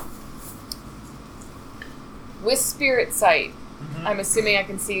 Okay. With spirit sight, Mhm. I'm assuming I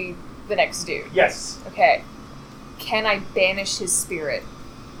can see the next dude. Yes. Okay. Can I banish his spirit?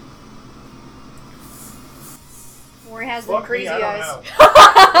 Maury has them Fuck me, crazy I don't eyes. know.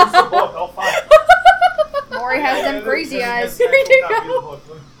 Where's the book? I'll find it. Maury has them Yeah, crazy there's eyes. an actual copy of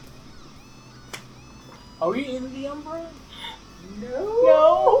the book. Are we in the Umbra?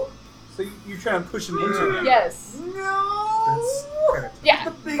 No. So you're trying to push him into him? Yes. That's kind of Yeah.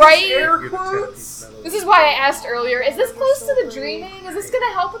 Biggest Right. air You're the quotes. 10-piece metal. This is why I asked earlier. Is this close to the dreaming? Is this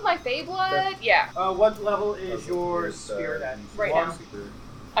gonna help with my Fey blood? Yeah. What level is your spirit at? Right One? now.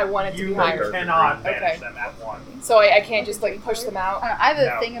 I want it to be You higher. cannot banish Okay. them at 1. So I can't just like push them out. I have a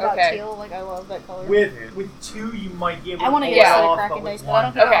No. thing about Okay. teal. Like I love that color. With 2, you might be able I to want to pull get it a set of off, cracking but dice, with but I don't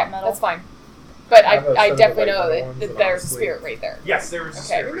one, care Okay, about metal. that's fine. But I have a I set of definitely the know light that, ones, that and there's a honestly- spirit right there. Yes, there is a Okay.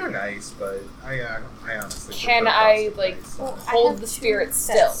 I spirit. mean, they're nice, but I honestly Can prefer I plastic like dice. Well, I hold have the 2 spirit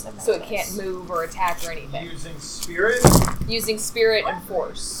still sets of so it dice. can't move or attack or anything? Using spirit, Using spirit and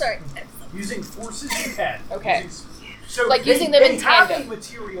force. sorry. using forces you can. Okay. So Like they, using them they in have tandem. a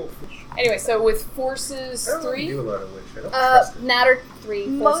material. Anyway, so with forces I don't really 3, do a lot of witch. I don't trust it. Matter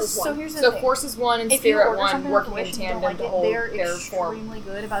 3, forces So 1. here's the so thing. forces 1 and If you spirit order 1 something working with in Wish and you don't tandem like to it, hold they're their form. extremely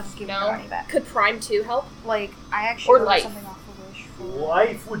good about just giving No? your money back. Could Prime 2 help? Like I actually Or ordered life. something off of Wish for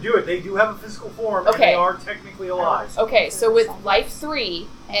Life would do it. They do have a physical form, and Okay. they are technically alive. Okay, so with life 3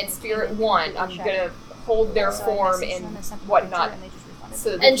 and spirit 1, I'm gonna hold their So I form messaged and them and sent them a whatnot, picture and they just refunded so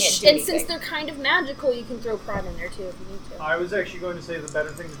me. they And, can't do and anything. since they're kind of magical, you can throw Prime in there too if you need to. I was actually going to say the better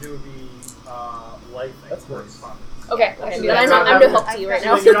thing to do would be life and That's nice. correspondence. Okay, So okay, then Then I'm you're no having- help to you right so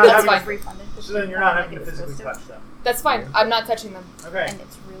now. then you're not That's having fine. to- Refunded. So then you're not having to physically touch them. That's fine. I'm not touching them. Okay. And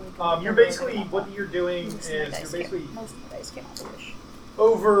it's really good. You're They're basically really good what about you're doing that. is Most of my you're dice basically came- most of my dice came off of Wish.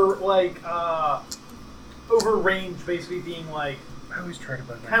 over range, basically being like I always try to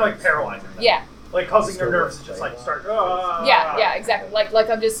buy my kind of like dice paralyzing online. them. Yeah, Like causing their Still nerves to works, just right? like start. yeah, exactly. Like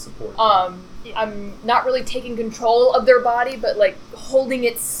I'm just Support. I'm not really taking control of their body, but like holding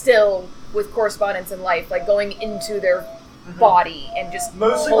it still with correspondence and life, like going into their body and just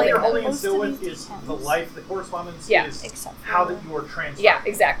Mostly what holding you're them. holding it Most still of with these is D10s. the life, the correspondence Yeah. is Except for how that you are transferred. Yeah,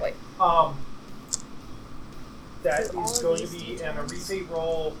 exactly. That So all is of going to these be D10s an Arite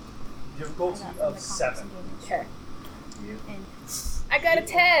roll, difficulty I got from of the comics 7. and games. Okay. And I got a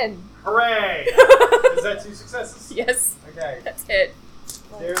 10. Hooray! Is that 2 successes? Yes, Okay. that's it.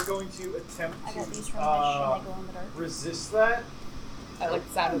 They're going to attempt I got these to from Wish and they glow in the dark. resist that. I like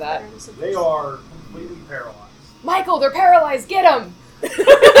the sound of that. They are completely paralyzed. Michael, they're paralyzed. Get them. This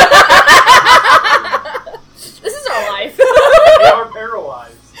is our life. They are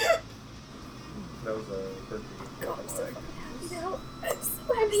paralyzed. That was a birthday.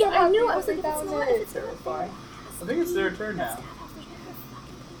 I knew. I was like, if it's not, if it's not. Terrifying. I think it's their turn now.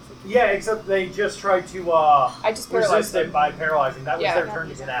 Yeah, except they just tried to I just paralyzed resist them. it by paralyzing. That was Yeah. their turn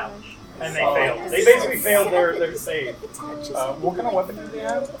to get out. And they Oh. failed. They basically failed their save. What kind of weapon do they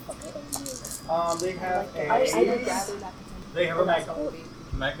have? They have I they have a magnum.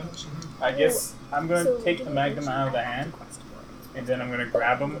 Magnum? I guess I'm going to take the Magnum out of the hand, and then I'm going to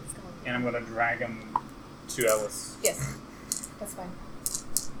grab him, and I'm going to drag him to Ellis. Yes, that's fine.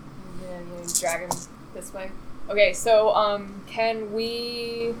 Yeah, drag him this way. Okay, so can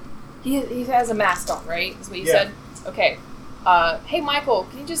we? He has a mask on, right? Is what you Yeah. said. Okay. Hey, Michael,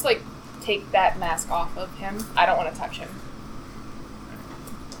 can you just like take that mask off of him? I don't want to touch him.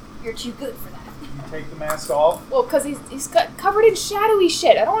 You're too good for that. You take the mask off. Well, because he's covered in shadowy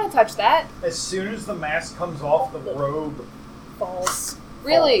shit. I don't want to touch that. As soon as the mask comes off, the robe False.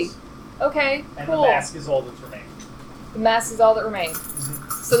 Really? falls, Okay. and Cool. the mask is all that's remaining. The mask is all that remains.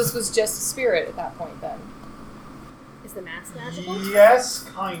 So this was just a spirit at that point, then. Is the mask magical? Yes,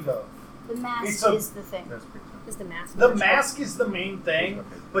 kind of. The mask It's a- is the thing. That's pretty tough. Is the mask The magical? mask is the main thing,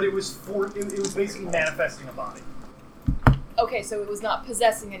 but it was it was basically manifesting a body. Okay, so it was not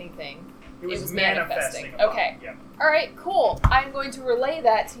possessing anything. It was manifesting. manifesting. a body. Okay. Yeah. All right, cool. I'm going to relay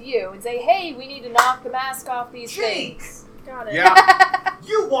that to you and say, hey, we need to knock the mask off these things. Got it. Yeah,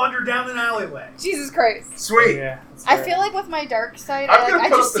 You wander down an alleyway. Jesus Christ. sweet. Yeah. that's I fair. feel like with my dark side, I'm I gonna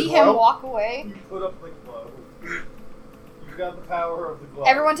put just up the see him glow. walk away. You put up the glow. You've got the power of the glow.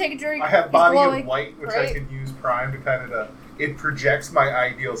 Everyone take a drink. I have He's body glowing. of light, which Right. I can use Prime to kind of it projects my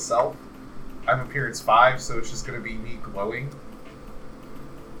ideal self. I'm appearance 5, so it's just going to be me glowing.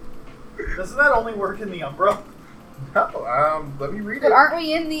 Doesn't that only work in the Umbra? No, let me read But it. aren't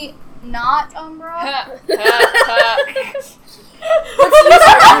we in the not Umbra? Ha, ha,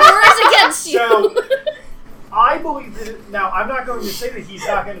 Words against you. So, I believe that now I'm not going to say that he's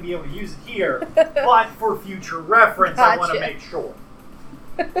not going to be able to use it here, but for future reference, I want to Gotcha. make sure.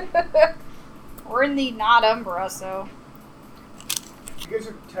 We're in the not Umbra, so. You guys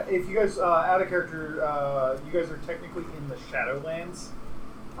are if you guys out of character, you guys are technically in the Shadowlands.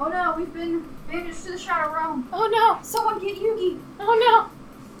 Oh no, we've been banished to the Shadow Realm. Oh no! Someone get Yugi. Oh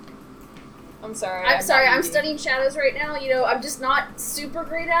I'm sorry. no! I'm sorry. not I'm Yugi. studying shadows right now. You know, I'm just not super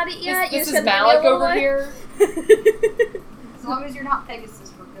great at it yet. This You is just have to Malik give me a over little here. bit. As long as you're not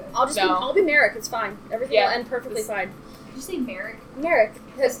Pegasus, we're good. I'll just No. I'll be Merrick. It's fine. Everything Yeah. will end perfectly This- fine. Did you say Merrick? Merrick,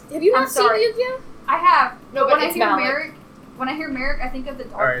 have you I'm not seen sorry. Yu-Gi-Oh? I have. No, but when it's I hear Malik. Merrick, when I hear Merrick, I think of the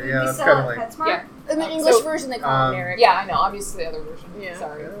dog Alright, food yeah, we that's sell kinda at like- PetSmart. Yeah. In the So- English version, they call him Merrick. Yeah, I know. Obviously, the other version. Yeah.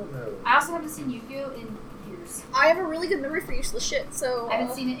 Sorry. I don't know. I also haven't seen Yu-Gi-Oh in years. I have a really good memory for useless shit. So I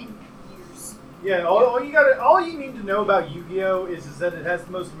haven't seen it in years. Yeah, all you need to know about Yu-Gi-Oh is that it has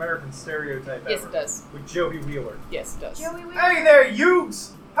the most American stereotype Yes, ever. it does. With Joey Wheeler. Yes, it does. Joey Wheeler. Hey there,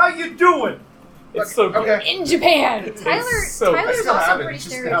 Yugs! How you doing? It's so good. Okay. In Japan! Tyler, so- I Tyler's still also have it. pretty It's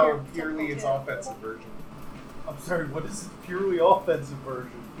just now stereotypical. purely its offensive version. I'm sorry, what is the purely offensive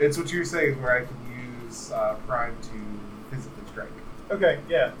version? It's what you're saying, where I can use Prime to physically strike. Okay,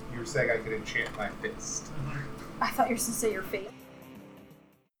 yeah. You were saying I could enchant my fist. I thought you were supposed to say your face.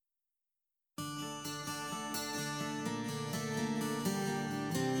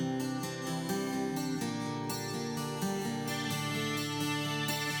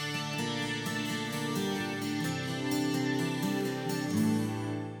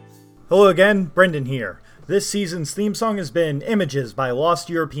 Hello again, Brendan here. This season's theme song has been Images by Lost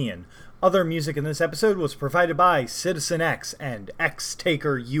European. Other music in this episode was provided by Citizen X and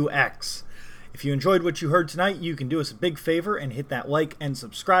X-Taker UX. If you enjoyed what you heard tonight, you can do us a big favor and hit that like and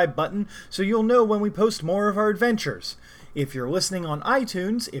subscribe button so you'll know when we post more of our adventures. If you're listening on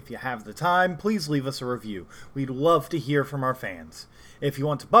iTunes, if you have the time, please leave us a review. We'd love to hear from our fans. If you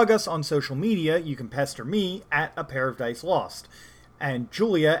want to bug us on social media, you can pester me at A Pair of Dice Lost and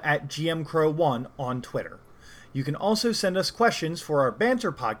Julia at GMCrow1 on Twitter. You can also send us questions for our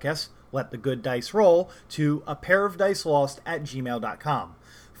banter podcast, Let the Good Dice Roll, to apairofdicelost@gmail.com.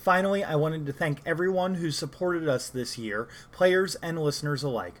 Finally, I wanted to thank everyone who supported us this year, players and listeners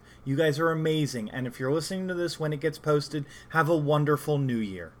alike. You guys are amazing, and if you're listening to this when it gets posted, have a wonderful new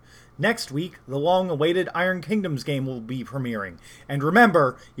year. Next week, the long-awaited Iron Kingdoms game will be premiering. And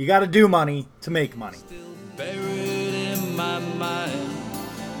remember, you gotta do money to make money. Still buried in my mind.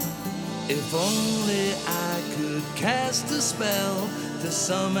 If only I could cast a spell to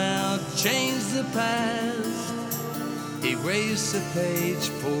somehow change the past. Erase a page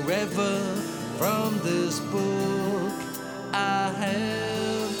forever from this book I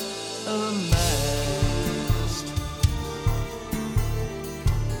have imagined.